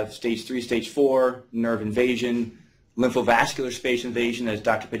if you have stage 3, stage 4, nerve invasion, lymphovascular space invasion, as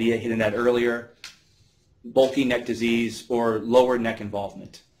Dr. Padilla hit on that earlier, bulky neck disease, or lower neck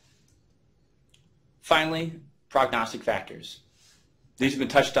involvement. Finally, prognostic factors. These have been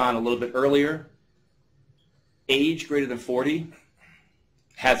touched on a little bit earlier. Age greater than 40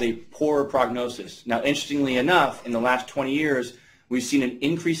 has a poorer prognosis. Now, interestingly enough, in the last 20 years, we've seen an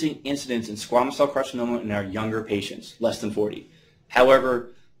increasing incidence in squamous cell carcinoma in our younger patients, less than 40.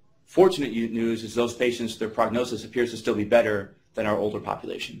 However, fortunate news is those patients, their prognosis appears to still be better than our older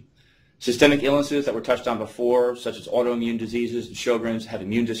population. Systemic illnesses that were touched on before, such as autoimmune diseases and Sjogren's, have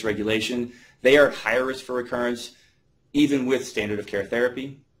immune dysregulation. They are at higher risk for recurrence, even with standard of care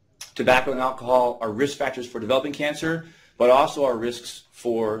therapy. Tobacco and alcohol are risk factors for developing cancer, but also are risks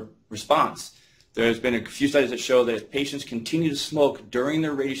for response. There's been a few studies that show that if patients continue to smoke during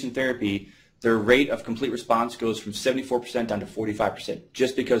their radiation therapy, their rate of complete response goes from 74% down to 45%,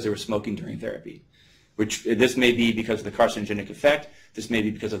 just because they were smoking during therapy. This may be because of the carcinogenic effect, this may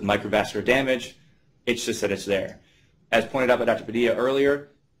be because of microvascular damage, it's just that it's there. As pointed out by Dr. Padilla earlier,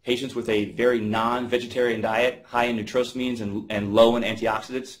 patients with a very non-vegetarian diet, high in nitrosamines and low in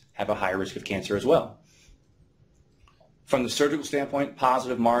antioxidants, have a higher risk of cancer as well. From the surgical standpoint,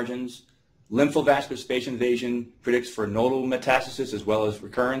 positive margins, lymphovascular space invasion predicts for nodal metastasis as well as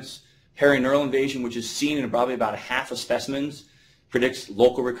recurrence. Perineurial invasion, which is seen in probably about half of specimens, predicts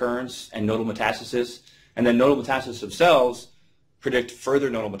local recurrence and nodal metastasis. And then nodal metastasis themselves predict further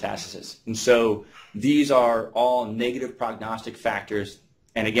nodal metastasis. And so these are all negative prognostic factors.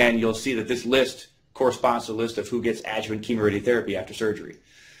 And again, you'll see that this list corresponds to the list of who gets adjuvant chemoradiotherapy after surgery.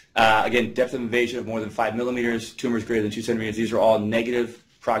 Again, depth of invasion of more than 5 millimeters, tumors greater than 2 centimeters, these are all negative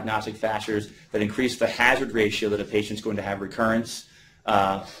prognostic factors that increase the hazard ratio that a patient's going to have recurrence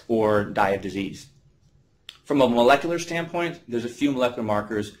or die of disease. From a molecular standpoint, there's a few molecular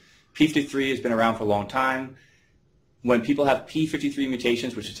markers. P53 has been around for a long time. When people have P53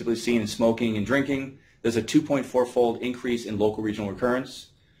 mutations, which is typically seen in smoking and drinking, there's a 2.4-fold increase in local regional recurrence.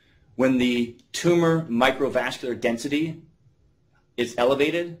 When the tumor microvascular density is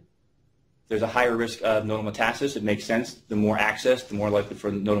elevated, there's a higher risk of nodal metastasis. It makes sense. The more access, the more likely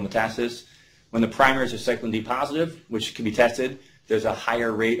for nodal metastasis. When the primaries are cyclin D positive, which can be tested, there's a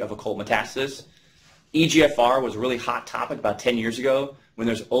higher rate of occult metastasis. EGFR was a really hot topic about 10 years ago. When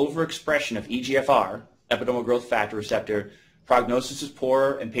there's overexpression of EGFR, epidermal growth factor receptor, prognosis is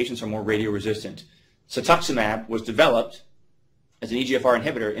poorer and patients are more radioresistant. Cetuximab was developed as an EGFR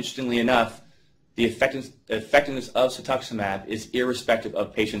inhibitor. Interestingly enough, the effectiveness of cetuximab is irrespective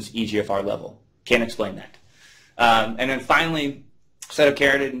of patients' EGFR level. Can't explain that. And then finally,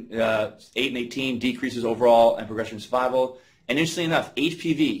 cytokeratin 8 and 18 decreases overall and progression survival. And interestingly enough,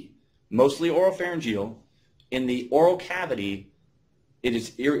 HPV, mostly oropharyngeal, in the oral cavity,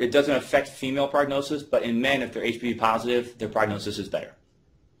 it doesn't affect female prognosis, but in men, if they're HPV positive, their prognosis is better.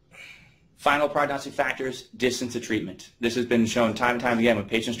 Final prognostic factors, distance to treatment. This has been shown time and time again. When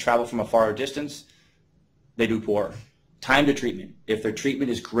patients travel from a far distance, they do poorer. Time to treatment. If their treatment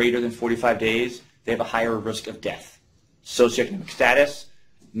is greater than 45 days, they have a higher risk of death. Socioeconomic status,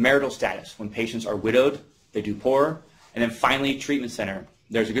 marital status. When patients are widowed, they do poorer. And then finally, treatment center.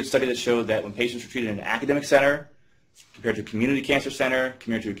 There's a good study that showed that when patients were treated in an academic center compared to a community cancer center,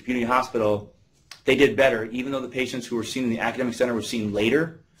 compared to a community hospital, they did better, even though the patients who were seen in the academic center were seen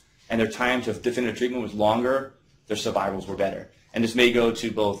later and their time to definitive treatment was longer, their survivals were better. And this may go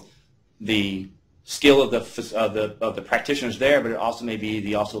to both the skill of the practitioners there, but it also may be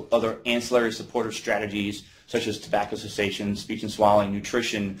the other ancillary supportive strategies such as tobacco cessation, speech and swallowing,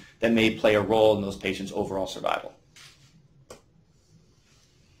 nutrition, that may play a role in those patients' overall survival.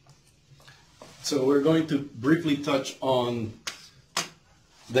 So we're going to briefly touch on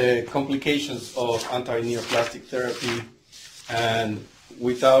the complications of anti-neoplastic therapy, and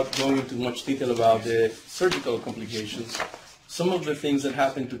without going into much detail about the surgical complications, some of the things that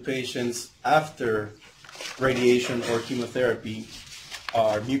happen to patients after radiation or chemotherapy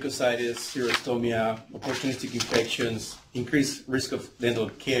are mucositis, xerostomia, opportunistic infections, increased risk of dental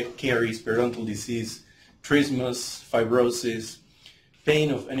caries, periodontal disease, trismus, fibrosis, pain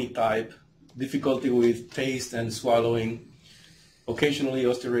of any type, difficulty with taste and swallowing, occasionally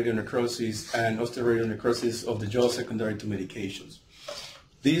osteoradionecrosis, and osteoradionecrosis of the jaw secondary to medications.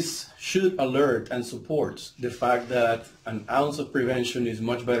 This should alert and support the fact that an ounce of prevention is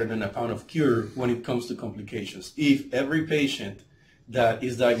much better than a pound of cure when it comes to complications. If every patient that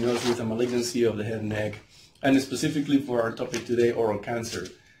is diagnosed with a malignancy of the head and neck, and specifically for our topic today, oral cancer,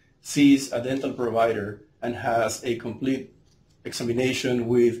 sees a dental provider and has a complete examination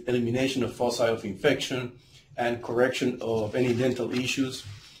with elimination of foci of infection and correction of any dental issues.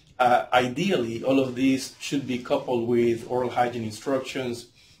 Ideally, all of these should be coupled with oral hygiene instructions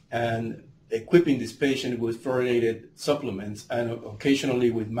and equipping this patient with fluoridated supplements and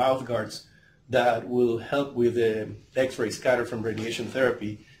occasionally with mouth guards that will help with the X-ray scatter from radiation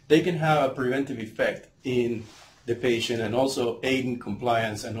therapy. They can have a preventive effect in the patient and also aid in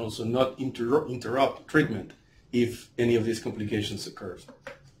compliance and also not interrupt treatment if any of these complications occurs.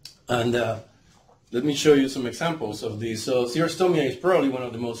 And let me show you some examples of these. So xerostomia is probably one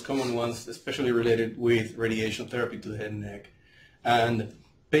of the most common ones, especially related with radiation therapy to the head and neck. And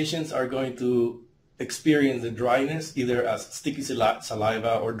patients are going to experience the dryness either as sticky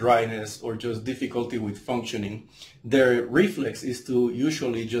saliva or dryness or just difficulty with functioning. Their reflex is to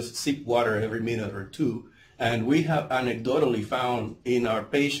usually just sip water every minute or two. And we have anecdotally found in our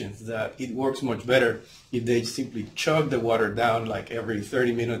patients that it works much better if they simply chug the water down like every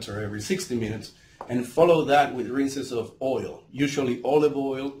 30 minutes or every 60 minutes and follow that with rinses of oil, usually olive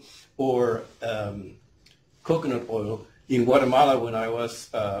oil or coconut oil. In Guatemala, when I was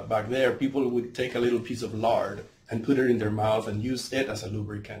back there, people would take a little piece of lard and put it in their mouth and use it as a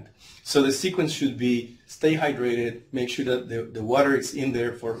lubricant. So the sequence should be stay hydrated, make sure that the water is in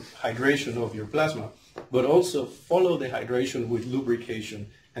there for hydration of your plasma, but also follow the hydration with lubrication,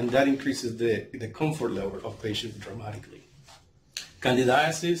 and that increases the comfort level of patients dramatically.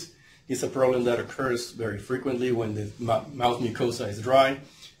 Candidiasis is a problem that occurs very frequently when the mouth mucosa is dry,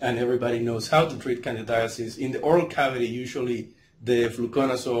 and everybody knows how to treat candidiasis. In the oral cavity, usually the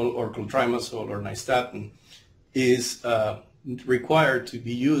fluconazole or clotrimazole or nystatin is required to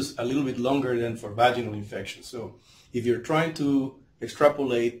be used a little bit longer than for vaginal infections. So if you're trying to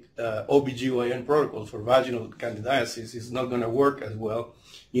extrapolate OBGYN protocols for vaginal candidiasis, it's not going to work as well.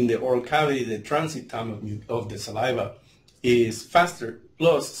 In the oral cavity, the transit time of the saliva is faster,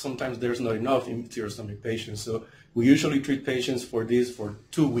 plus sometimes there's not enough in xerostomia patients. So we usually treat patients for this for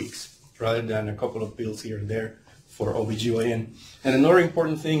 2 weeks rather than a couple of pills here and there for OBGYN. And another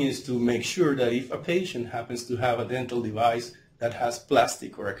important thing is to make sure that if a patient happens to have a dental device that has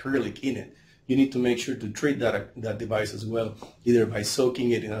plastic or acrylic in it, you need to make sure to treat that device as well, either by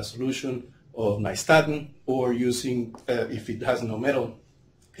soaking it in a solution of nystatin or using, if it has no metal,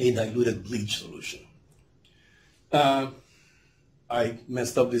 a diluted bleach solution. I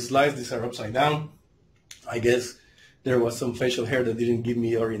messed up these slides. These are upside down. I guess there was some facial hair that didn't give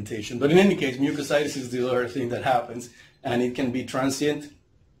me orientation. But in any case, mucositis is the other thing that happens, and it can be transient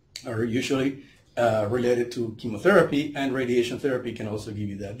or usually related to chemotherapy, and radiation therapy can also give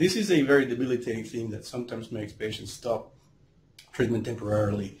you that. This is a very debilitating thing that sometimes makes patients stop treatment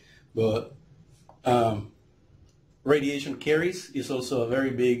temporarily. But radiation caries is also a very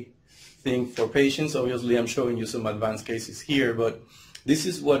big thing for patients. Obviously, I'm showing you some advanced cases here, but this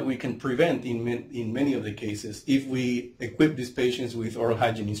is what we can prevent in many of the cases. If we equip these patients with oral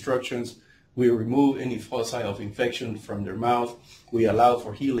hygiene instructions, we remove any foci of infection from their mouth, we allow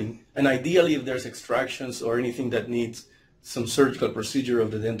for healing, and ideally if there's extractions or anything that needs some surgical procedure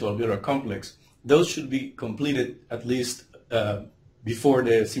of the dental alveolar complex, those should be completed at least before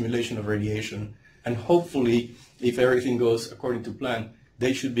the simulation of radiation, and hopefully, if everything goes according to plan,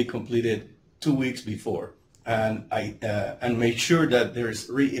 they should be completed 2 weeks before. And make sure that there's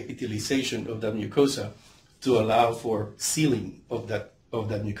re-epithelialization of that mucosa to allow for sealing of that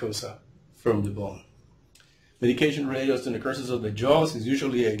mucosa from the bone. Medication-related osteonecrosis of the jaws is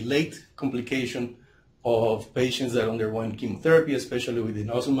usually a late complication of patients that undergo chemotherapy, especially with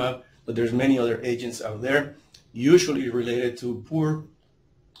denosumab, but there's many other agents out there, usually related to poor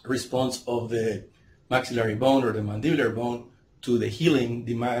response of the maxillary bone or the mandibular bone to the healing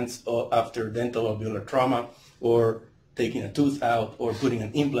demands after dental alveolar trauma, or taking a tooth out, or putting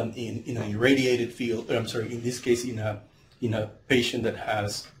an implant in an irradiated field, in this case in a patient that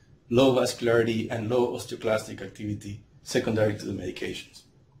has low vascularity and low osteoclastic activity secondary to the medications.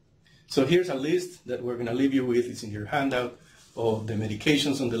 So here's a list that we're going to leave you with. It's in your handout of the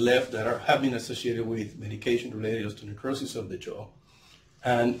medications on the left that have been associated with medication-related osteonecrosis of the jaw.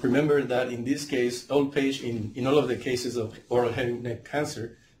 And remember that in this case, in all of the cases of oral head and neck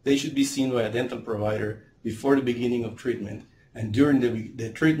cancer, they should be seen by a dental provider before the beginning of treatment, and during the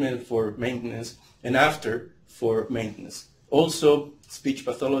treatment for maintenance, and after for maintenance. Also, speech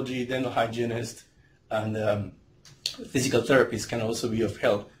pathology, dental hygienist, and physical therapists can also be of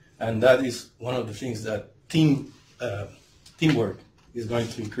help. And that is one of the things that teamwork is going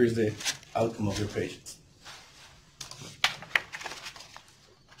to increase the outcome of your patients.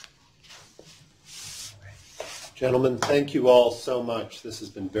 Gentlemen, thank you all so much. This has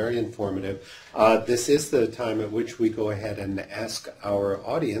been very informative. This is the time at which we go ahead and ask our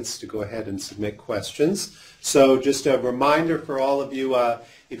audience to go ahead and submit questions. So just a reminder for all of you,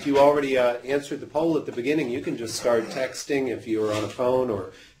 if you already answered the poll at the beginning, you can just start texting if you're on a phone,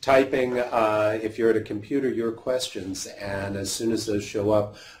 or typing if you're at a computer your questions, and as soon as those show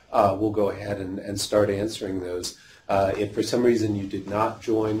up, we'll go ahead and start answering those. If for some reason you did not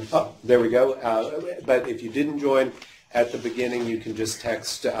join, there we go. But if you didn't join at the beginning, you can just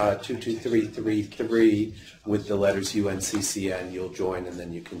text 22333 with the letters UNCCN. You'll join, and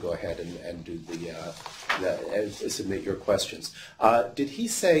then you can go ahead and do submit your questions. Did he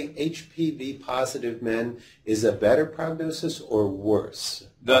say HPV positive men is a better prognosis or worse?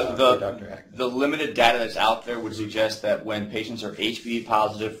 The limited data that's out there would suggest that when patients are HPV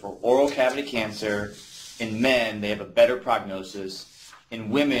positive for oral cavity cancer, in men, they have a better prognosis.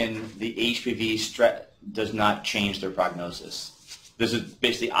 In women, the HPV does not change their prognosis. This is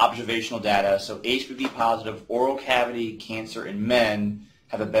basically observational data. So HPV positive oral cavity cancer in men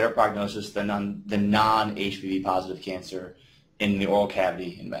have a better prognosis than the non-HPV positive cancer in the oral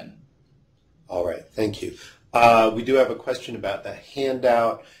cavity in men. All right, thank you. We do have a question about the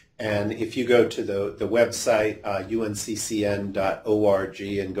handout. And if you go to the website, unccn.org,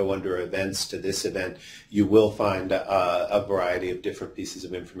 and go under events to this event, you will find a variety of different pieces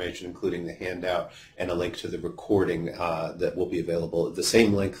of information, including the handout and a link to the recording that will be available. The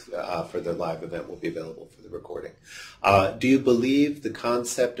same link for the live event will be available for the recording. Do you believe the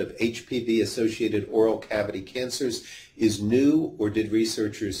concept of HPV-associated oral cavity cancers is new, or did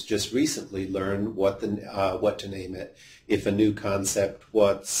researchers just recently learn what to name it? If a new concept,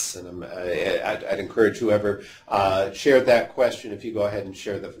 what's? And I'd encourage whoever shared that question, if you go ahead and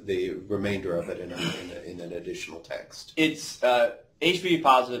share the remainder of it in an additional text. It's HPV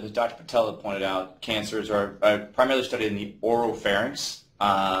positive, as Dr. Patel had pointed out, cancers are primarily studied in the oropharynx,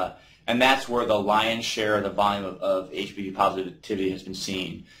 and that's where the lion's share of the volume of HPV positivity has been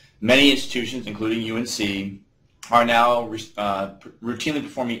seen. Many institutions, including UNC, are now routinely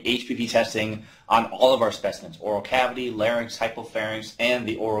performing HPV testing on all of our specimens: oral cavity, larynx, hypopharynx, and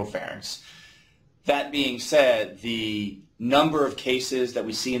the oropharynx. That being said, the number of cases that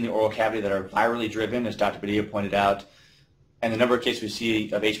we see in the oral cavity that are virally driven, as Dr. Padilla pointed out, and the number of cases we see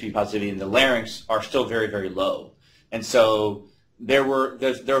of HPV positivity in the larynx are still very, very low. And so there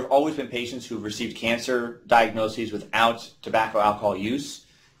have always been patients who've received cancer diagnoses without tobacco alcohol use.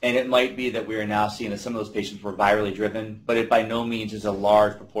 And it might be that we are now seeing that some of those patients were virally driven, but it by no means is a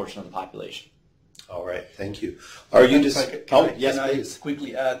large proportion of the population. All right, thank you. Are you just? Yes, please.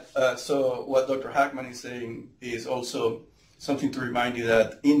 Quickly add. So what Dr. Hackman is saying is also something to remind you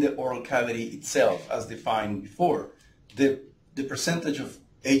that in the oral cavity itself, as defined before, the percentage of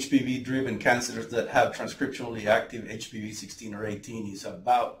HPV-driven cancers that have transcriptionally active HPV 16 or 18 is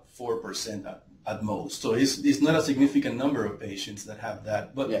about 4% at most. So it's not a significant number of patients that have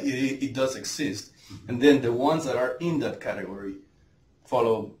that, but it does exist. And then the ones that are in that category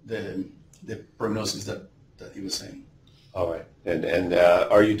follow the prognosis that he was saying. All right. And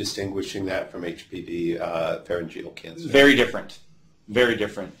are you distinguishing that from HPV pharyngeal cancer? Very different. Very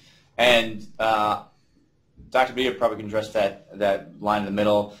different. And Dr. B probably can address that line in the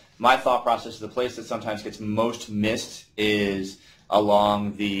middle. My thought process is the place that sometimes gets most missed is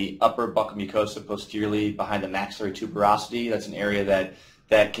along the upper buccal mucosa posteriorly behind the maxillary tuberosity. That's an area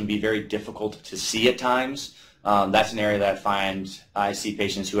that can be very difficult to see at times. That's an area that I see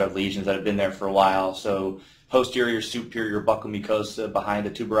patients who have lesions that have been there for a while. So posterior superior buccal mucosa behind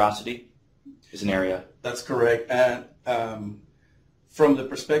the tuberosity is an area. That's correct. And from the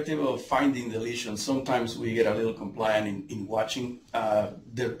perspective of finding the lesion, sometimes we get a little compliant in watching.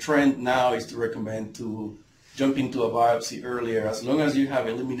 The trend now is to recommend to jump into a biopsy earlier, as long as you have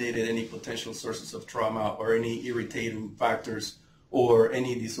eliminated any potential sources of trauma or any irritating factors or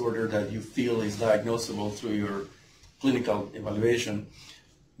any disorder that you feel is diagnosable through your clinical evaluation.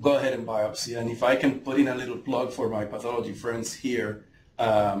 Go ahead and biopsy. And if I can put in a little plug for my pathology friends here,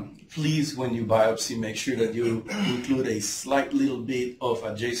 please, when you biopsy, make sure that you include a slight little bit of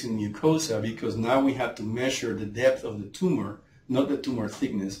adjacent mucosa, because now we have to measure the depth of the tumor, not the tumor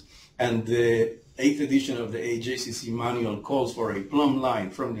thickness. And the 8th edition of the AJCC manual calls for a plumb line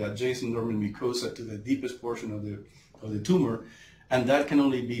from the adjacent normal mucosa to the deepest portion of the tumor, and that can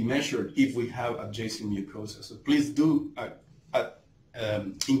only be measured if we have adjacent mucosa. So please do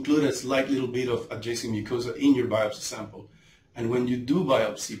include a slight little bit of adjacent mucosa in your biopsy sample. And when you do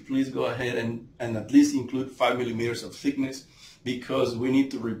biopsy, please go ahead and at least include 5 millimeters of thickness, because we need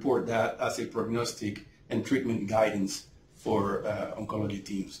to report that as a prognostic and treatment guidance for oncology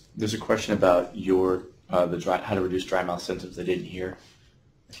teams. There's a question about your how to reduce dry mouth symptoms they didn't hear.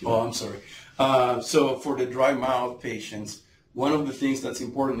 Oh, I'm sorry. So for the dry mouth patients, one of the things that's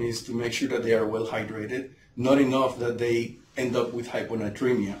important is to make sure that they are well hydrated, not enough that they end up with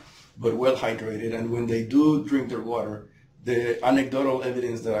hyponatremia, but well hydrated. And when they do drink their water, the anecdotal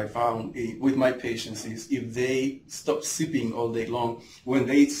evidence that I found with my patients is if they stop sipping all day long, when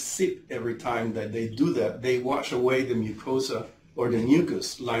they sip every time that they do that, they wash away the mucosa or the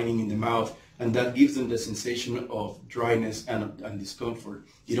mucus lining in the mouth, and that gives them the sensation of dryness and discomfort.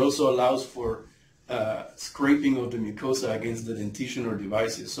 It also allows for scraping of the mucosa against the dentition or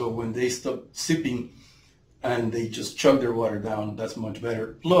devices. So when they stop sipping and they just chug their water down, that's much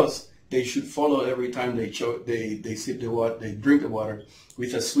better. Plus, they should follow every time they sip the water, they drink the water,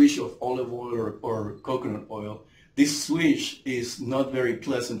 with a swish of olive oil or coconut oil. This swish is not very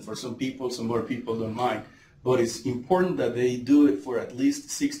pleasant for some people. Some other people don't mind, but it's important that they do it for at least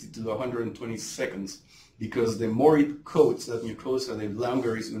 60 to 120 seconds, because the more it coats that mucosa, the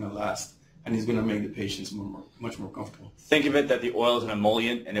longer it's going to last, and it's going to make the patients much more comfortable. Think of it that the oil is an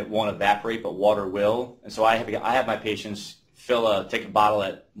emollient and it won't evaporate, but water will. And so I have my patients take a bottle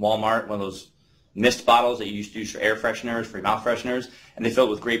at Walmart, one of those mist bottles that you used to use for air fresheners, for your mouth fresheners, and they fill it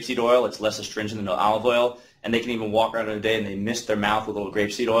with grapeseed oil. It's less astringent than olive oil, and they can even walk around in a day and they mist their mouth with a little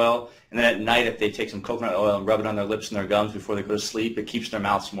grapeseed oil. And then at night, if they take some coconut oil and rub it on their lips and their gums before they go to sleep, it keeps their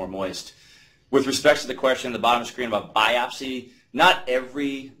mouths more moist. With respect to the question at the bottom of the screen about biopsy, not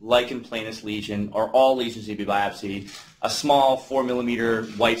every lichen planus lesion or all lesions need to be biopsied. A small 4 millimeter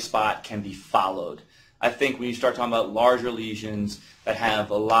white spot can be followed. I think when you start talking about larger lesions that have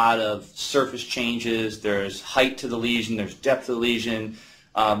a lot of surface changes, there's height to the lesion, there's depth to the lesion,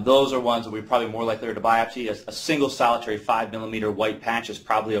 those are ones that we're probably more likely to biopsy. A single solitary 5 millimeter white patch is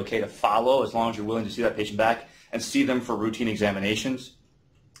probably okay to follow as long as you're willing to see that patient back and see them for routine examinations.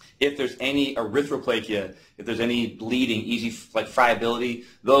 If there's any erythroplakia, if there's any bleeding, easy like friability,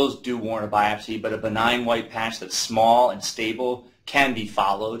 those do warrant a biopsy, but a benign white patch that's small and stable can be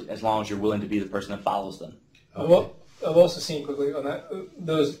followed as long as you're willing to be the person that follows them. Okay. Well, I've also seen quickly on that,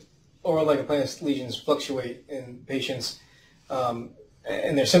 those oral lichen planus lesions fluctuate in patients and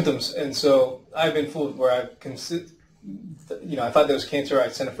their symptoms. And so I've been fooled where I thought there was cancer. I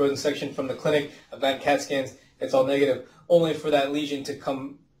sent a frozen section from the clinic. I've gotten CAT scans. It's all negative, only for that lesion to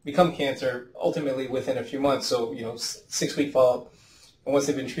become cancer ultimately within a few months. So, 6-week follow-up. And once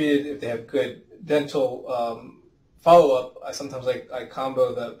they've been treated, if they have good dental follow-up, I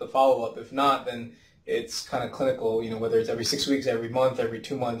combo the follow-up. If not, then it's kind of clinical, whether it's every 6 weeks, every month, every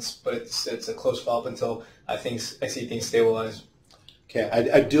 2 months, but it's a close follow-up until I see things stabilize. Okay,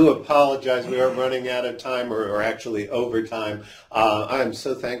 I do apologize. We are running out of time, or actually over time. I am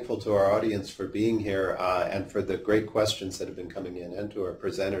so thankful to our audience for being here and for the great questions that have been coming in, and to our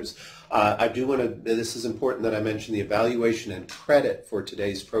presenters. I do want to, this is important that I mention the evaluation and credit for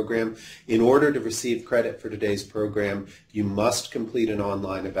today's program. In order to receive credit for today's program, you must complete an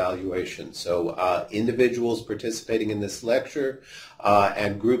online evaluation. So individuals participating in this lecture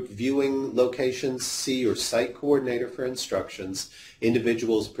and group viewing locations, see your site coordinator for instructions.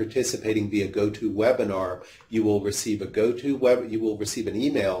 Individuals participating via GoToWebinar, you will receive an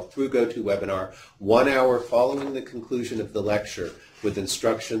email through GoToWebinar 1 hour following the conclusion of the lecture with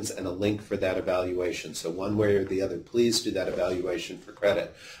instructions and a link for that evaluation. So one way or the other, please do that evaluation for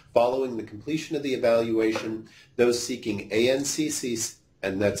credit. Following the completion of the evaluation, those seeking ANCC,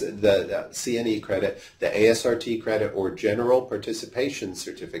 and that's the CNE credit, the ASRT credit, or general participation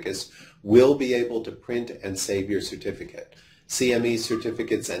certificates, will be able to print and save your certificate. CME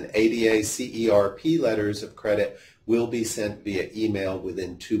certificates and ADA CERP letters of credit will be sent via email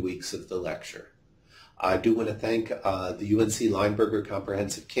within 2 weeks of the lecture. I do want to thank the UNC Lineberger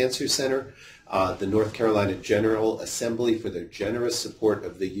Comprehensive Cancer Center, the North Carolina General Assembly for their generous support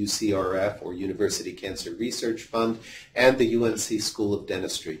of the UCRF, or University Cancer Research Fund, and the UNC School of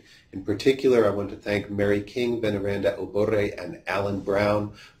Dentistry. In particular, I want to thank Mary King, Veneranda Obore, and Alan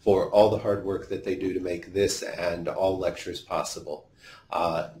Brown for all the hard work that they do to make this and all lectures possible.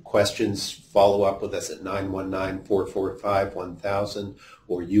 Questions, follow up with us at 919-445-1000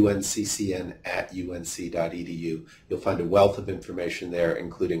 or unccn@unc.edu. You'll find a wealth of information there,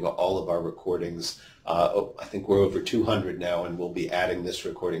 including all of our recordings. I think we're over 200 now, and we'll be adding this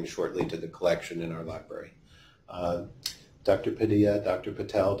recording shortly to the collection in our library. Dr. Padilla, Dr.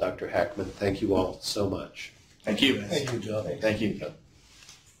 Patel, Dr. Hackman, thank you all so much. Thank you. Thank you, Joe. Thank you.